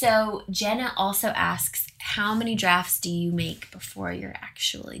 So Jenna also asks, how many drafts do you make before you're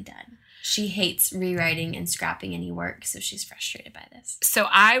actually done? She hates rewriting and scrapping any work, so she's frustrated by this. So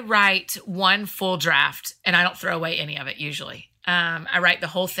I write one full draft, and I don't throw away any of it usually. I write the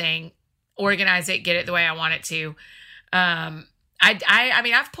whole thing, organize it, get it the way I want it to. I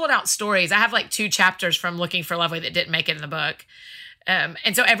mean, I've pulled out stories. I have like 2 chapters from Looking for Lovely that didn't make it in the book.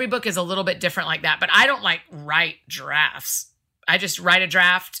 And so every book is a little bit different like that, but I don't like write drafts. I just write a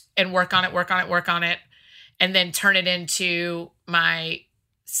draft and work on it, and then turn it into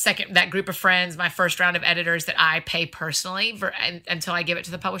that group of friends, my first round of editors that I pay personally until I give it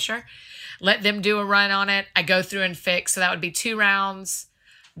to the publisher. Let them do a run on it. I go through and fix. So that would be 2 rounds.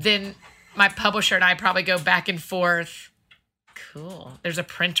 Then my publisher and I probably go back and forth. Cool. There's a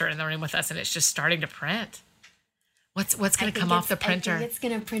printer in the room with us, and it's just starting to print. What's going to come off the printer? I think it's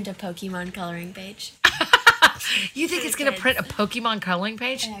going to print a Pokemon coloring page. You think it's going to print a Pokemon coloring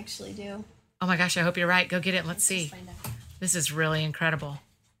page? I actually do. Oh my gosh, I hope you're right. Go get it and let's see. This is really incredible.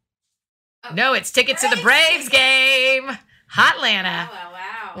 Oh, no, it's tickets to the Braves game. Hotlanta.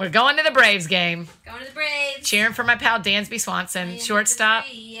 Wow. We're going to the Braves game. Going to the Braves. Cheering for my pal Dansby Swanson, shortstop.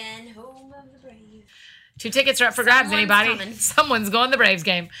 2 tickets are up for grabs. Anybody? Someone's going to the Braves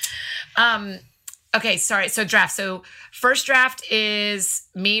game. Okay, sorry. So draft. So first draft is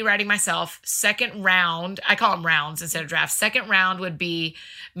me writing myself. Second round, I call them rounds instead of drafts. Second round would be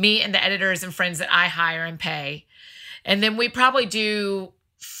me and the editors and friends that I hire and pay. And then we probably do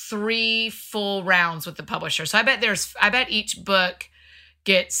 3 full rounds with the publisher. So I bet each book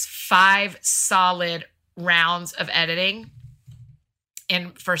gets 5 solid rounds of editing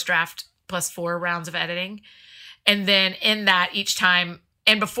in first draft, plus 4 rounds of editing. And then in that, each time,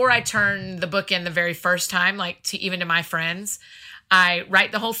 and before I turn the book in the very first time, like even to my friends, I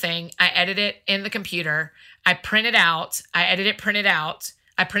write the whole thing. I edit it in the computer. I print it out. I edit it, print it out.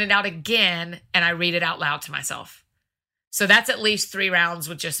 I print it out again, and I read it out loud to myself. So that's at least 3 rounds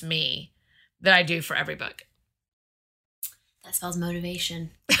with just me that I do for every book. That spells motivation.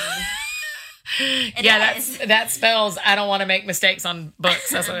 That spells I don't want to make mistakes on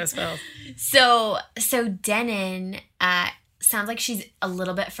books. That's what it spells. So Denon sounds like she's a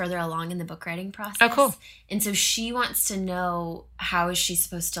little bit further along in the book writing process. Oh, cool. And so she wants to know, how is she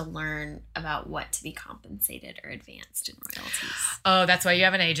supposed to learn about what to be compensated or advanced in royalties? Oh, that's why you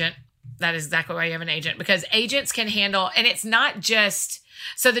have an agent. That is exactly why you have an agent, because agents can handle, and it's not just,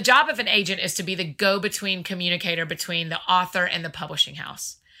 so the job of an agent is to be the go-between communicator between the author and the publishing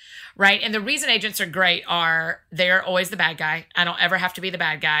house. Right. And the reason agents are great they're always the bad guy. I don't ever have to be the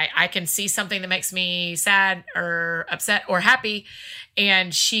bad guy. I can see something that makes me sad or upset or happy,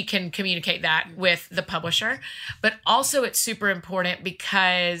 and she can communicate that with the publisher. But also it's super important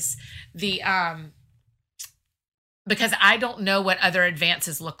because because I don't know what other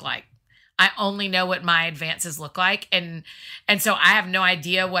advances look like. I only know what my advances look like. And so I have no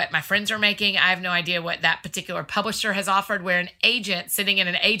idea what my friends are making. I have no idea what that particular publisher has offered, where an agent sitting in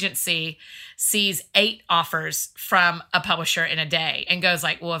an agency sees 8 offers from a publisher in a day and goes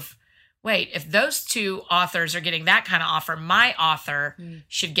like, well, if those 2 authors are getting that kind of offer, my author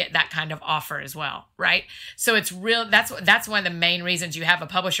should get that kind of offer as well. Right. So it's real. That's one of the main reasons you have a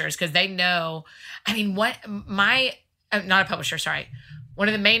publisher, is because they know, I mean, not a publisher, sorry. One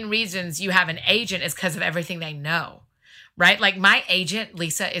of the main reasons you have an agent is because of everything they know, right? Like my agent,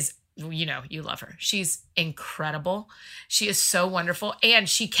 Lisa, is, you love her. She's incredible. She is so wonderful. And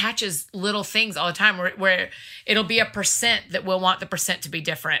she catches little things all the time where it'll be a percent that we'll want the percent to be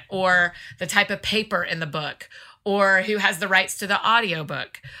different, or the type of paper in the book, or who has the rights to the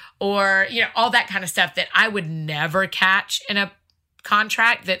audiobook, or, all that kind of stuff that I would never catch in a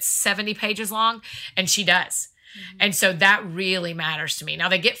contract that's 70 pages long. And she does. Mm-hmm. And so that really matters to me. Now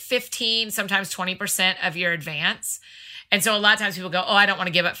they get 15, sometimes 20% of your advance. And so a lot of times people go, oh, I don't want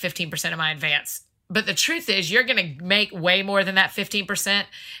to give up 15% of my advance. But the truth is you're going to make way more than that 15%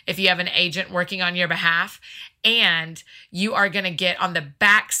 if you have an agent working on your behalf. And you are going to get on the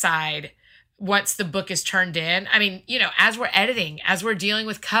backside once the book is turned in. I mean, as we're editing, as we're dealing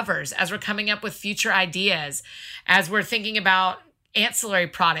with covers, as we're coming up with future ideas, as we're thinking about ancillary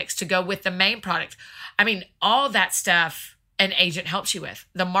products to go with the main product. I mean, all that stuff an agent helps you with.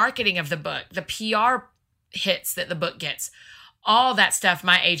 The marketing of the book, the PR hits that the book gets, all that stuff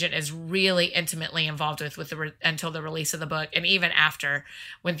my agent is really intimately involved with until the release of the book, and even after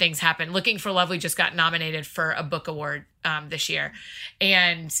when things happen. Looking for Lovely just got nominated for a book award this year.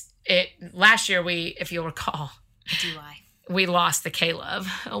 And last year if you'll recall, we lost the K-Love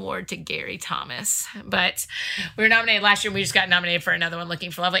Award to Gary Thomas, but we were nominated last year. And we just got nominated for another one,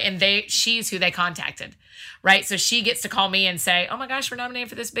 Looking for Lovely, and she's who they contacted, right? So she gets to call me and say, "Oh my gosh, we're nominated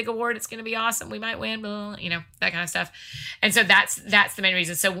for this big award. It's going to be awesome. We might win," blah, that kind of stuff. And so that's the main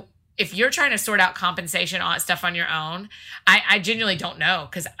reason. So if you're trying to sort out compensation stuff on your own, I genuinely don't know,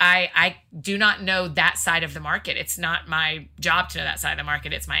 because I do not know that side of the market. It's not my job to know that side of the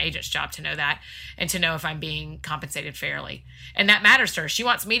market. It's my agent's job to know that and to know if I'm being compensated fairly. And that matters to her. She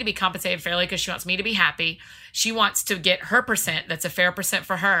wants me to be compensated fairly because she wants me to be happy. She wants to get her percent. That's a fair percent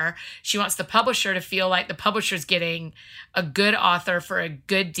for her. She wants the publisher to feel like the publisher's getting a good author for a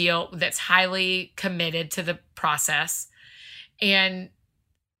good deal that's highly committed to the process. And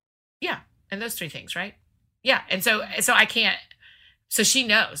yeah. And those three things, right? Yeah. And so I can't, so she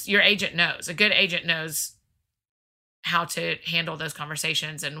knows, your agent knows, a good agent knows how to handle those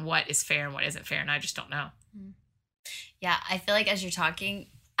conversations and what is fair and what isn't fair. And I just don't know. Yeah. I feel like as you're talking,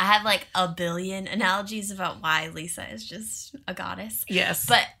 I have like a billion analogies about why Lisa is just a goddess. Yes.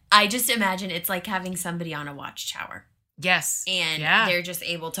 But I just imagine it's like having somebody on a watchtower. Yes. And they're just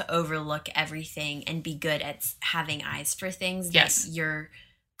able to overlook everything and be good at having eyes for things that you're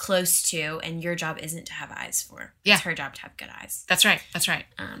close to, and your job isn't to have eyes for. Yeah. It's her job to have good eyes. That's right.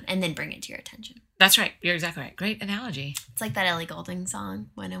 And then bring it to your attention. That's right. You're exactly right. Great analogy. It's like that Ellie Goulding song,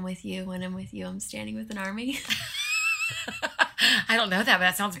 "When I'm with you, I'm standing with an army." I don't know that, but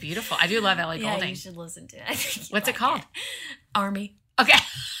that sounds beautiful. I do love Ellie Goulding. Yeah, you should listen to it. I think What's it called? Army. Okay.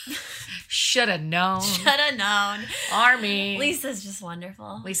 Should have known. Army. Lisa's just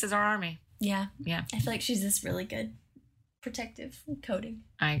wonderful. Lisa's our army. Yeah. Yeah. I feel like she's this really good protective coating.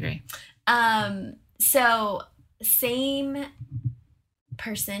 I agree. So same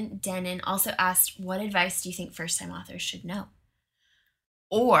person, Denon, also asked, what advice do you think first-time authors should know?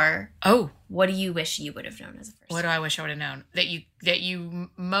 Or what do you wish you would have known as a first-time? What do I wish I would have known? That you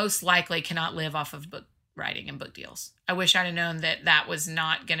most likely cannot live off of book writing and book deals. I wish I'd have known that was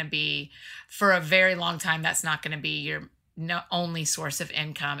not going to be, for a very long time, that's not going to be your only source of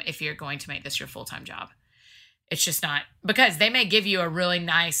income if you're going to make this your full-time job. It's just not, because they may give you a really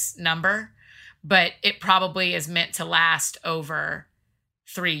nice number, but it probably is meant to last over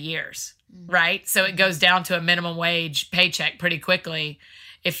 3 years, right? So it goes down to a minimum wage paycheck pretty quickly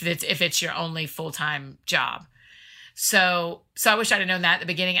if it's your only full-time job. So I wish I'd have known that at the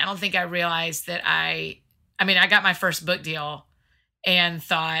beginning. I don't think I realized that I got my first book deal and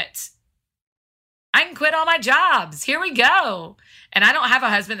thought, I can quit all my jobs. Here we go. And I don't have a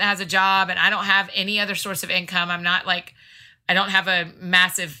husband that has a job, and I don't have any other source of income. I'm not like, I don't have a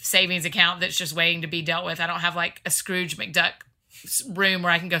massive savings account that's just waiting to be dealt with. I don't have like a Scrooge McDuck room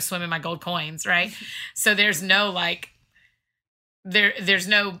where I can go swim in my gold coins, right? So there's no like, there's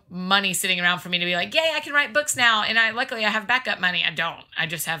no money sitting around for me to be like, yay, I can write books now. And luckily I have backup money. I don't. I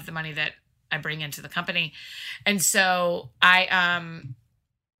just have the money that I bring into the company. And so at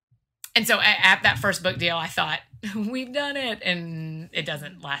that first book deal, I thought, we've done it. And it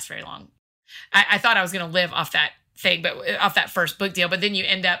doesn't last very long. I thought I was going to live off that thing, but off that first book deal. But then you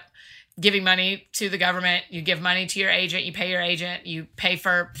end up giving money to the government. You give money to your agent. You pay your agent. You pay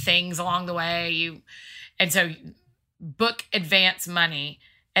for things along the way. And so book advance money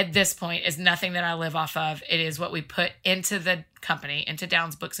at this point is nothing that I live off of. It is what we put into the company, into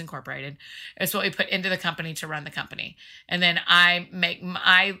Downs Books Incorporated. It's what we put into the company to run the company. And then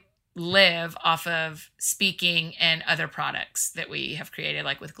I live off of speaking and other products that we have created,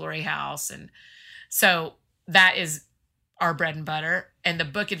 like with Glory House. And so that is our bread and butter. And the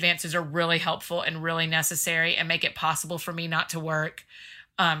book advances are really helpful and really necessary and make it possible for me not to work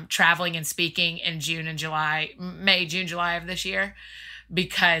traveling and speaking in May, June, July of this year,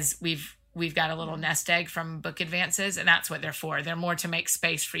 because we've got a little nest egg from book advances, and that's what they're for. They're more to make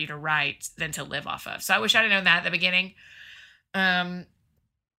space for you to write than to live off of. So I wish I'd have known that at the beginning. Yeah,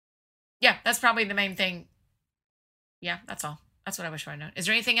 that's probably the main thing. Yeah, that's all. That's what I wish I would have known. Is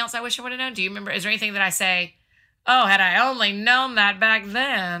there anything else I wish I would have known? Do you remember? Is there anything that I say, Oh, had I only known that back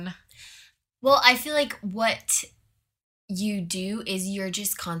then. Well, I feel like what you do is you're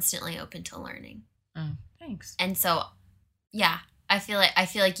just constantly open to learning. Oh, thanks. And so, yeah, I feel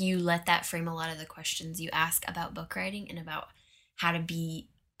like you let that frame a lot of the questions you ask about book writing and about how to be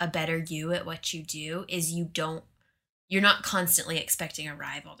a better you at what you do. Is you're not constantly expecting a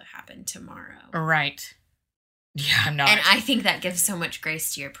rival to happen tomorrow. Right. Yeah, I'm not. And I think that gives so much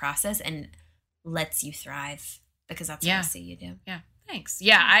grace to your process and lets you thrive, because that's what I see you do. Yeah. Thanks.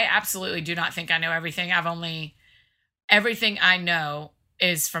 Yeah, I absolutely do not think I know everything. Everything I know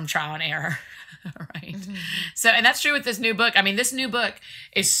is from trial and error. Right. Mm-hmm. So, and that's true with this new book. I mean, this new book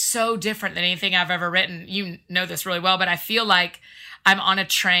is so different than anything I've ever written. You know this really well, but I feel like I'm on a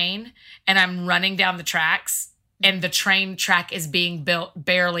train and I'm running down the tracks, and the train track is being built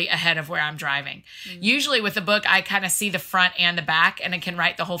barely ahead of where I'm driving. Mm-hmm. Usually with a book, I kind of see the front and the back and I can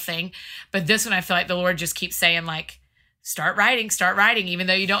write the whole thing. But this one, I feel like the Lord just keeps saying, like, start writing, even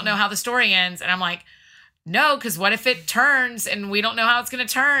though you don't know how the story ends. And I'm like, no, because what if it turns and we don't know how it's going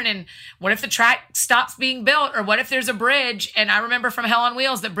to turn? And what if the track stops being built? Or what if there's a bridge? And I remember from Hell on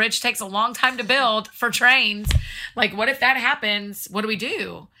Wheels, that bridge takes a long time to build for trains. Like, what if that happens? What do we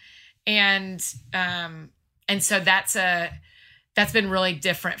do? And so that's been really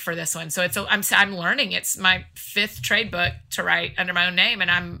different for this one. So I'm learning. It's my 5th trade book to write under my own name.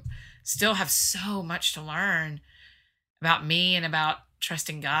 And I'm still have so much to learn about me and about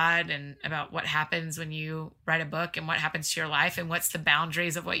trusting God and about what happens when you write a book and what happens to your life and what's the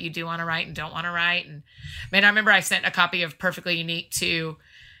boundaries of what you do want to write and don't want to write. And man, I remember I sent a copy of Perfectly Unique to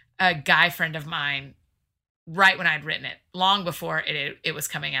a guy friend of mine right when I'd written it, long before it was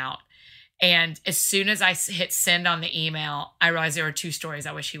coming out. And as soon as I hit send on the email, I realized there were 2 stories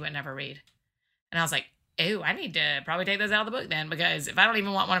I wish he would never read. And I was like, oh, I need to probably take those out of the book then, because if I don't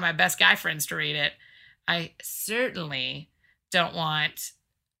even want one of my best guy friends to read it, I certainly don't want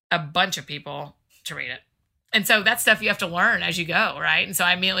a bunch of people to read it. And so that's stuff you have to learn as you go, right? And so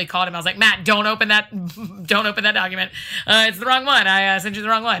I immediately called him. I was like, Matt, don't open that document. It's the wrong one. I sent you the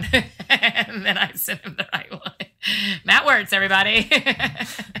wrong one. And then I sent him the right one. Matt Wirtz, everybody.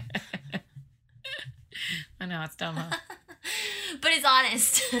 I know, it's dumb, huh? But it's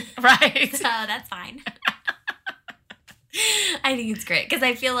honest. Right. So that's fine. I think it's great because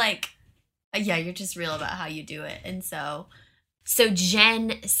I feel like, yeah, you're just real about how you do it. And so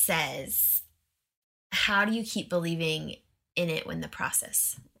Jen says, how do you keep believing in it when the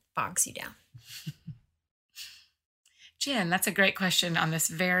process bogs you down? Jen, that's a great question on this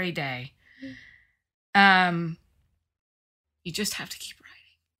very day. You just have to keep writing.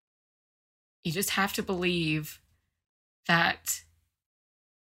 You just have to believe that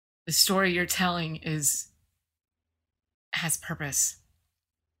the story you're telling has purpose.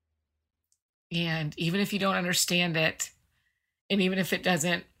 And even if you don't understand it, and even if it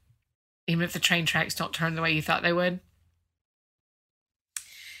doesn't, even if the train tracks don't turn the way you thought they would,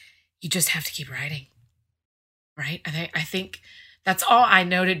 you just have to keep writing, right? And I think that's all I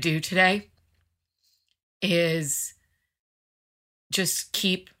know to do today is just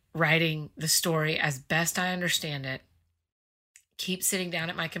keep writing the story as best I understand it. Keep sitting down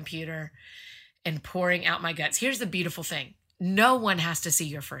at my computer and pouring out my guts. Here's the beautiful thing. No one has to see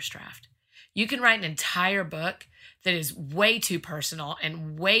your first draft. You can write an entire book that is way too personal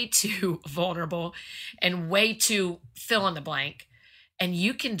and way too vulnerable and way too fill in the blank, and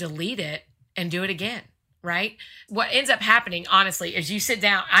you can delete it and do it again, right? What ends up happening, honestly, is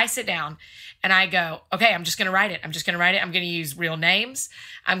I sit down and I go, okay, I'm just going to write it. I'm going to use real names.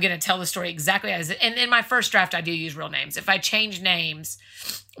 I'm going to tell the story exactly as it. And in my first draft, I do use real names. If I change names,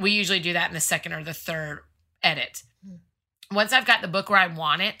 we usually do that in the second or the third edit. Once I've got the book where I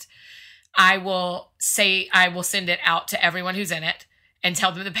want it, I will send it out to everyone who's in it and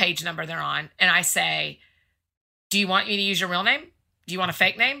tell them the page number they're on. And I say, do you want me to use your real name? Do you want a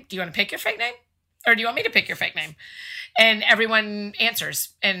fake name? Do you want to pick your fake name? Or do you want me to pick your fake name? And everyone answers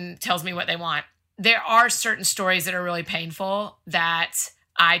and tells me what they want. There are certain stories that are really painful that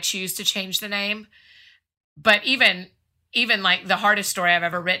I choose to change the name. But even like the hardest story I've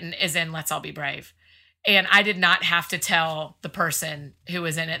ever written is in Let's All Be Brave. And I did not have to tell the person who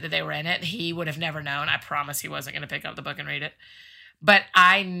was in it that they were in it. He would have never known. I promise he wasn't going to pick up the book and read it. But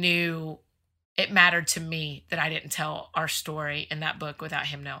I knew it mattered to me that I didn't tell our story in that book without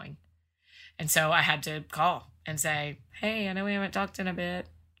him knowing. And so I had to call and say, hey, I know we haven't talked in a bit.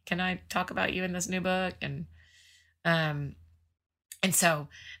 Can I talk about you in this new book? And so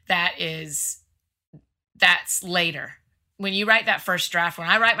that's later. When you write that first draft, when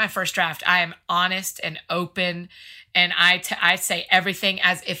I write my first draft, I am honest and open. And I say everything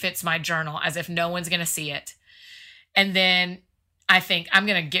as if it's my journal, as if no one's going to see it. And then I think I'm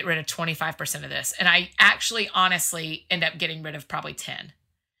going to get rid of 25% of this. And I actually honestly end up getting rid of probably 10.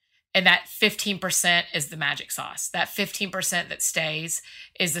 And that 15% is the magic sauce. That 15% that stays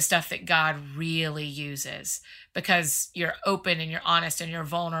is the stuff that God really uses because you're open and you're honest and you're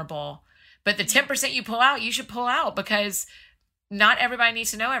vulnerable. But the 10% you pull out, you should pull out because not everybody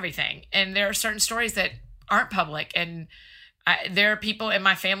needs to know everything. And there are certain stories that aren't public. And there are people in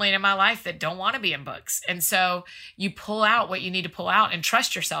my family and in my life that don't want to be in books. And so you pull out what you need to pull out and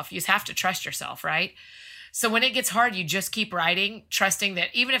trust yourself. You just have to trust yourself, right? So when it gets hard, you just keep writing, trusting that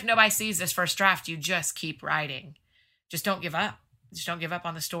even if nobody sees this first draft, you just keep writing. Just don't give up. Just don't give up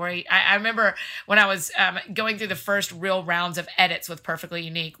on the story. I remember when I was going through the first real rounds of edits with Perfectly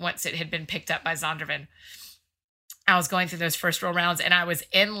Unique, once it had been picked up by Zondervan, I was going through those first real rounds and I was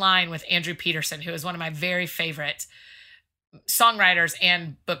in line with Andrew Peterson, who is one of my very favorite songwriters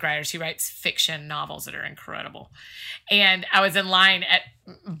and book writers. He writes fiction novels that are incredible. And I was in line at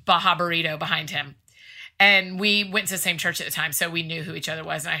Baja Burrito behind him. And we went to the same church at the time, so we knew who each other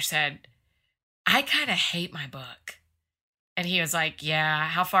was. And I said, I kind of hate my book. And he was like, yeah,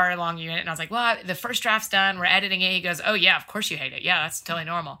 how far along are you in it? And I was like, well, the first draft's done. We're editing it. He goes, oh, yeah, of course you hate it. Yeah, that's totally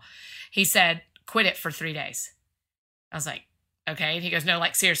normal. He said, quit it for 3 days. I was like, okay. And he goes, no,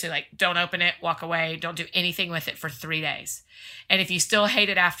 like seriously, like don't open it, walk away. Don't do anything with it for 3 days. And if you still hate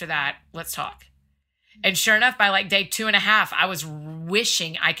it after that, let's talk. And sure enough, by like day 2.5, I was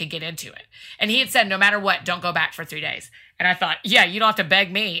wishing I could get into it. And he had said, no matter what, don't go back for 3 days. And I thought, yeah, you don't have to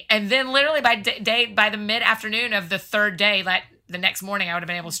beg me. And then literally by the mid-afternoon of the third day, like the next morning, I would have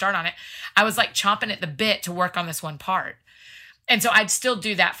been able to start on it. I was like chomping at the bit to work on this one part. And so I'd still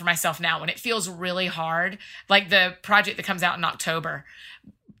do that for myself now when it feels really hard. Like the project that comes out in October,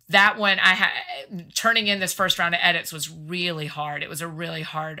 that one turning in this first round of edits was really hard. It was a really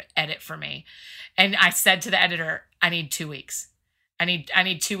hard edit for me. And I said to the editor, I need 2 weeks. I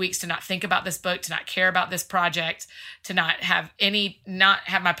need 2 weeks to not think about this book, to not care about this project, to not have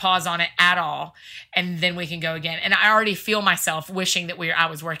my paws on it at all. And then we can go again. And I already feel myself wishing that I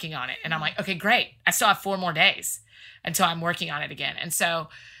was working on it. And I'm like, okay, great. I still have 4 more days until I'm working on it again. And so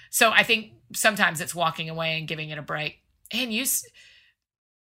I think sometimes it's walking away and giving it a break and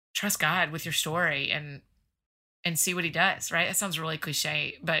trust God with your story and see what he does, right? That sounds really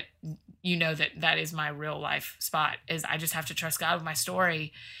cliche, but you know that is my real life spot is I just have to trust God with my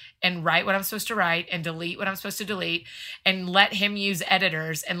story and write what I'm supposed to write and delete what I'm supposed to delete and let him use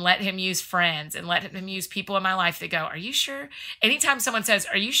editors and let him use friends and let him use people in my life that go, are you sure? Anytime someone says,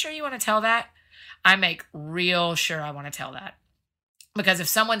 are you sure you want to tell that? I make real sure I want to tell that. Because if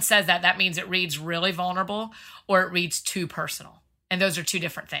someone says that, that means it reads really vulnerable or it reads too personal. And those are two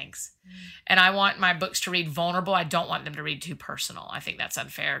different things. And I want my books to read vulnerable. I don't want them to read too personal. I think that's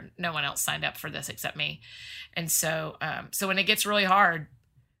unfair. No one else signed up for this except me. And so when it gets really hard,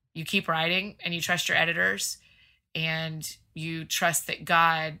 you keep writing and you trust your editors and you trust that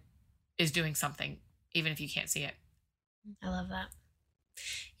God is doing something, even if you can't see it. I love that.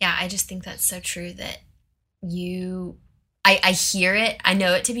 Yeah, I just think that's so true that I hear it. I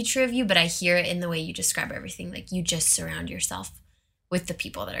know it to be true of you, but I hear it in the way you describe everything. Like you just surround yourself with the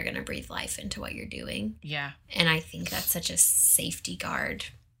people that are going to breathe life into what you're doing. Yeah. And I think that's such a safety guard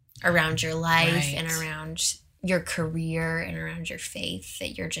around your life and around your career and around your faith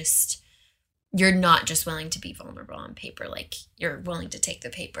that you're not just willing to be vulnerable on paper. Like you're willing to take the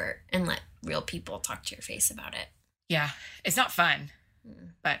paper and let real people talk to your face about it. Yeah. It's not fun,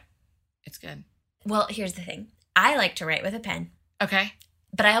 but it's good. Well, here's the thing. I like to write with a pen. Okay.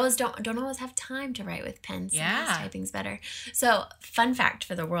 But I always don't always have time to write with pens. Sometimes typing's better. So, fun fact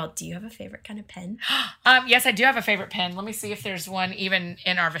for the world, do you have a favorite kind of pen? Yes, I do have a favorite pen. Let me see if there's one even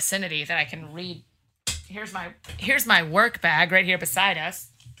in our vicinity that I can read. Here's my work bag right here beside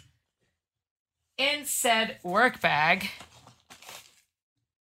us. In said work bag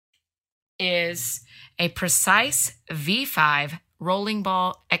is a Precise V5 rolling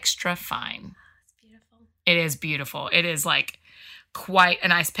ball extra fine. It's beautiful. It is beautiful. It is like quite a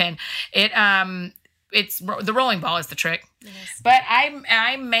nice pen. It's the rolling ball is the trick. But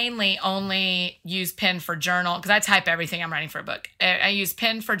I mainly only use pen for journal because I type everything I'm writing for a book. I use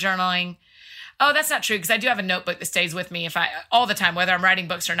pen for journaling. Oh, that's not true because I do have a notebook that stays with me all the time, whether I'm writing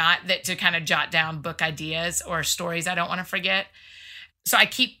books or not, that to kind of jot down book ideas or stories I don't want to forget. So I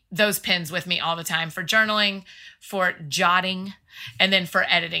keep those pens with me all the time for journaling, for jotting, and then for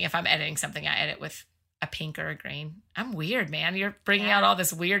editing. If I'm editing something, I edit with a pink or a green. I'm weird, man. You're bringing out all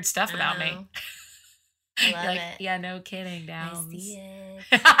this weird stuff about me. I love it. Yeah, no kidding, Downs. I see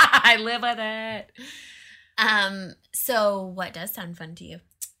it. I live with it. So what does sound fun to you?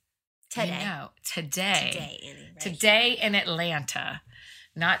 Today. I know. Today. Annie, right? Today in Atlanta,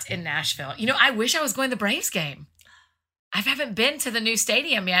 not in Nashville. I wish I was going to the Braves game. I haven't been to the new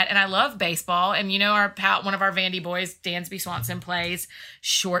stadium yet, and I love baseball. And one of our Vandy boys, Dansby Swanson, plays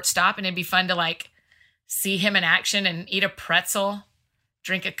shortstop, and it'd be fun to see him in action and eat a pretzel,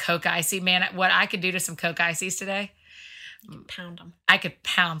 drink a Coke Icy. Man, what I could do to some Coke Ices today. You can pound them. I could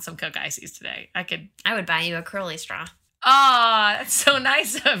pound some Coke Ices today. I would buy you a curly straw. Oh, that's so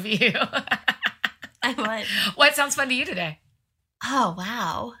nice of you. I would. What sounds fun to you today? Oh,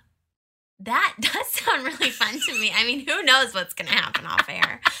 wow. That does sound really fun to me. I mean, who knows what's going to happen off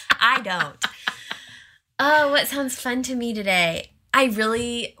air? I don't. Oh, what sounds fun to me today? I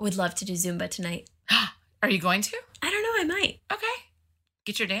really would love to do Zumba tonight. Are you going to? I don't know. I might. Okay.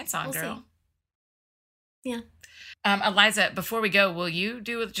 Get your dance on, girl. See. Yeah. Eliza, before we go, will you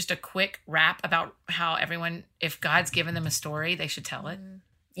do just a quick wrap about how everyone, if God's given them a story, they should tell it?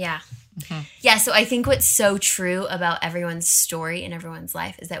 Yeah. Mm-hmm. Yeah. So I think what's so true about everyone's story in everyone's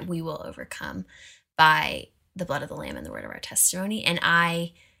life is that we will overcome by the blood of the Lamb and the word of our testimony. And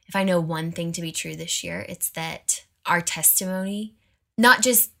if I know one thing to be true this year, it's that our testimony,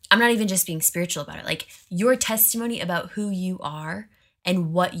 I'm not even just being spiritual about it. Your testimony about who you are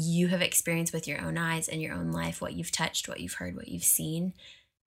and what you have experienced with your own eyes and your own life, what you've touched, what you've heard, what you've seen,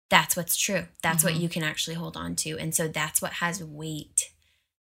 that's what's true. That's what you can actually hold on to. And so that's what has weight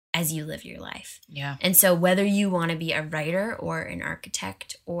as you live your life. Yeah. And so whether you want to be a writer or an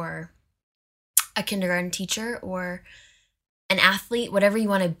architect or a kindergarten teacher or an athlete, whatever you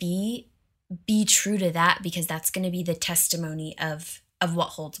want to be true to that, because that's going to be the testimony of what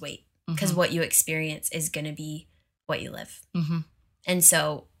holds weight. Because what you experience is going to be what you live. Mm-hmm. And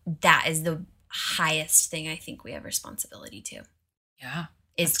so that is the highest thing I think we have responsibility to. Yeah.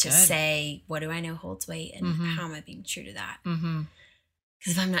 Is to say, what do I know holds weight and how am I being true to that? Mm-hmm.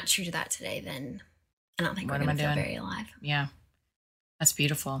 Because if I'm not true to that today, then I don't think we're going to feel very alive. Yeah. That's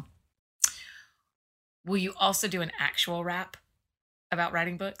beautiful. Will you also do an actual rap about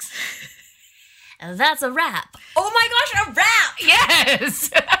writing books? That's a rap. Oh my gosh, a rap!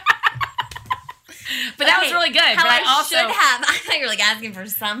 Yes! But that was really good. How I should have. I thought you were asking for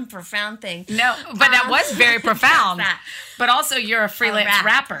some profound thing. No, but that was very profound. But also, you're a freelance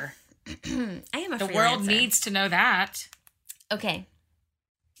rapper. I am a freelancer. The world needs to know that. Okay.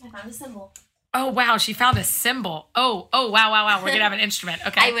 I found a cymbal. Oh, wow. She found a cymbal. Oh, wow. We're going to have an instrument.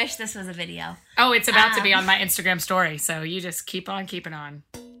 Okay. I wish this was a video. Oh, it's about to be on my Instagram story. So you just keep on keeping on.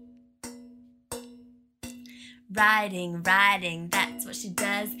 Writing, that's what she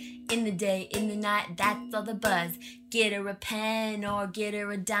does. In the day, in the night, that's all the buzz. Get her a pen or get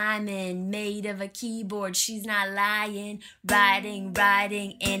her a diamond made of a keyboard, she's not lying. Writing,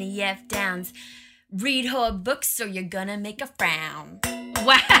 Annie F. Downs. Read her books or you're gonna make a frown.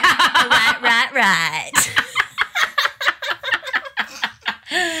 Wow. Right.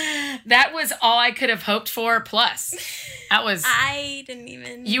 That was all I could have hoped for, plus. That was... I didn't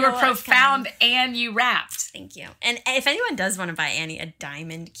even... You were profound and you rapped. Thank you. And if anyone does want to buy Annie a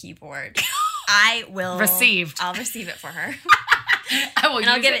diamond keyboard, I will... I'll receive it for her.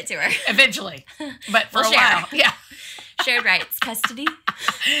 I'll give it to her. Eventually. But for a while. Yeah. Shared rights. Custody.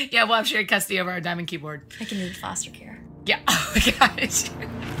 Yeah, we'll have shared custody over our diamond keyboard. I can move foster care. Yeah. Oh my gosh.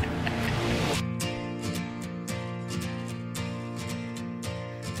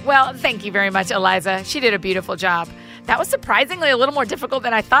 Well, thank you very much, Eliza. She did a beautiful job. That was surprisingly a little more difficult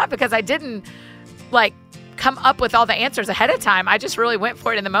than I thought because I didn't come up with all the answers ahead of time. I just really went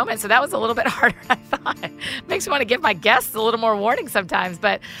for it in the moment. So that was a little bit harder than I thought. Makes me want to give my guests a little more warning sometimes.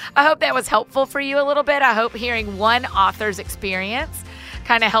 But I hope that was helpful for you a little bit. I hope hearing one author's experience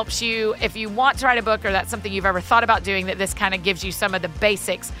kind of helps you if you want to write a book or that's something you've ever thought about doing, that this kind of gives you some of the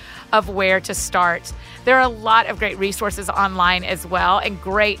basics of where to start. There are a lot of great resources online as well and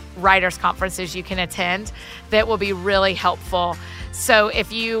great writers' conferences you can attend that will be really helpful. So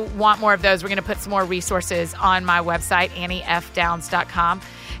if you want more of those, we're going to put some more resources on my website, anniefdowns.com,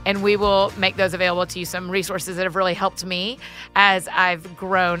 and we will make those available to you, some resources that have really helped me as I've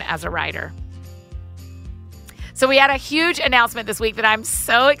grown as a writer. So we had a huge announcement this week that I'm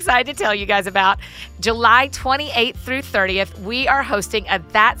so excited to tell you guys about. July 28th through 30th, we are hosting a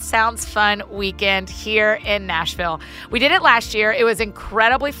That Sounds Fun weekend here in Nashville. We did it last year. It was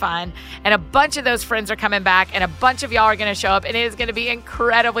incredibly fun, and a bunch of those friends are coming back, and a bunch of y'all are going to show up, and it is going to be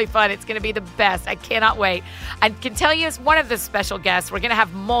incredibly fun. It's going to be the best. I cannot wait. I can tell you as one of the special guests, we're going to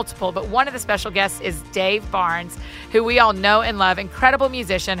have multiple, but one of the special guests is Dave Barnes, who we all know and love, incredible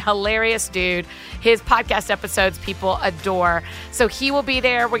musician, hilarious dude. His podcast episodes people adore. So he will be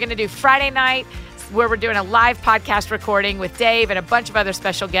there. We're going to do Friday night, where we're doing a live podcast recording with Dave and a bunch of other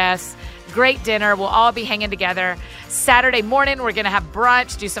special guests. Great dinner. We'll all be hanging together. Saturday morning, we're going to have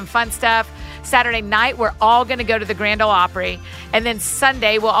brunch, do some fun stuff. Saturday night, we're all going to go to the Grand Ole Opry. And then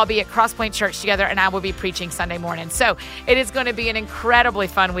Sunday, we'll all be at Cross Point Church together, and I will be preaching Sunday morning. So it is going to be an incredibly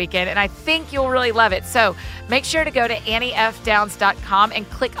fun weekend, and I think you'll really love it. So make sure to go to AnnieFDowns.com and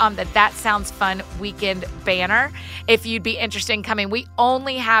click on the That Sounds Fun weekend banner if you'd be interested in coming. We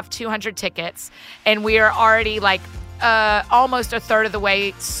only have 200 tickets, and we are already almost a third of the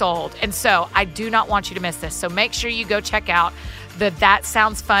way sold. And so I do not want you to miss this. So make sure you go check out the That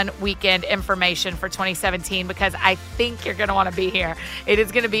Sounds Fun weekend information for 2017, because I think you're going to want to be here. It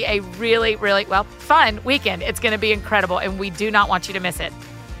is going to be a really, really, fun weekend. It's going to be incredible, and we do not want you to miss it.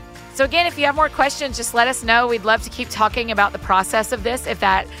 So again, if you have more questions, just let us know. We'd love to keep talking about the process of this. If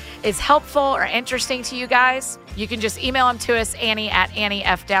that is helpful or interesting to you guys, you can just email them to us,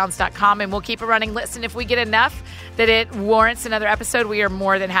 Annie@AnnieFDowns.com, and we'll keep a running list. And if we get enough that it warrants another episode, we are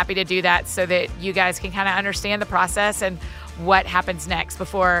more than happy to do that so that you guys can kind of understand the process and what happens next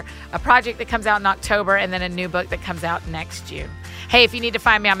before a project that comes out in October and then a new book that comes out next June. Hey, if you need to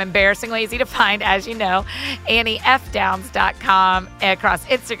find me, I'm embarrassingly easy to find, as you know, AnnieFDowns.com, across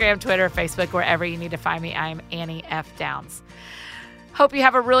Instagram, Twitter, Facebook, wherever you need to find me. I'm Annie F. Downs. Hope you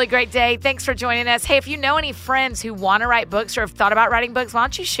have a really great day. Thanks for joining us. Hey, if you know any friends who want to write books or have thought about writing books, why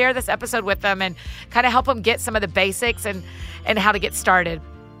don't you share this episode with them and kind of help them get some of the basics and how to get started.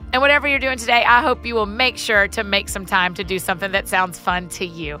 And whatever you're doing today, I hope you will make sure to make some time to do something that sounds fun to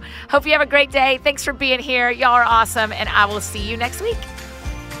you. Hope you have a great day. Thanks for being here. Y'all are awesome, and I will see you next week.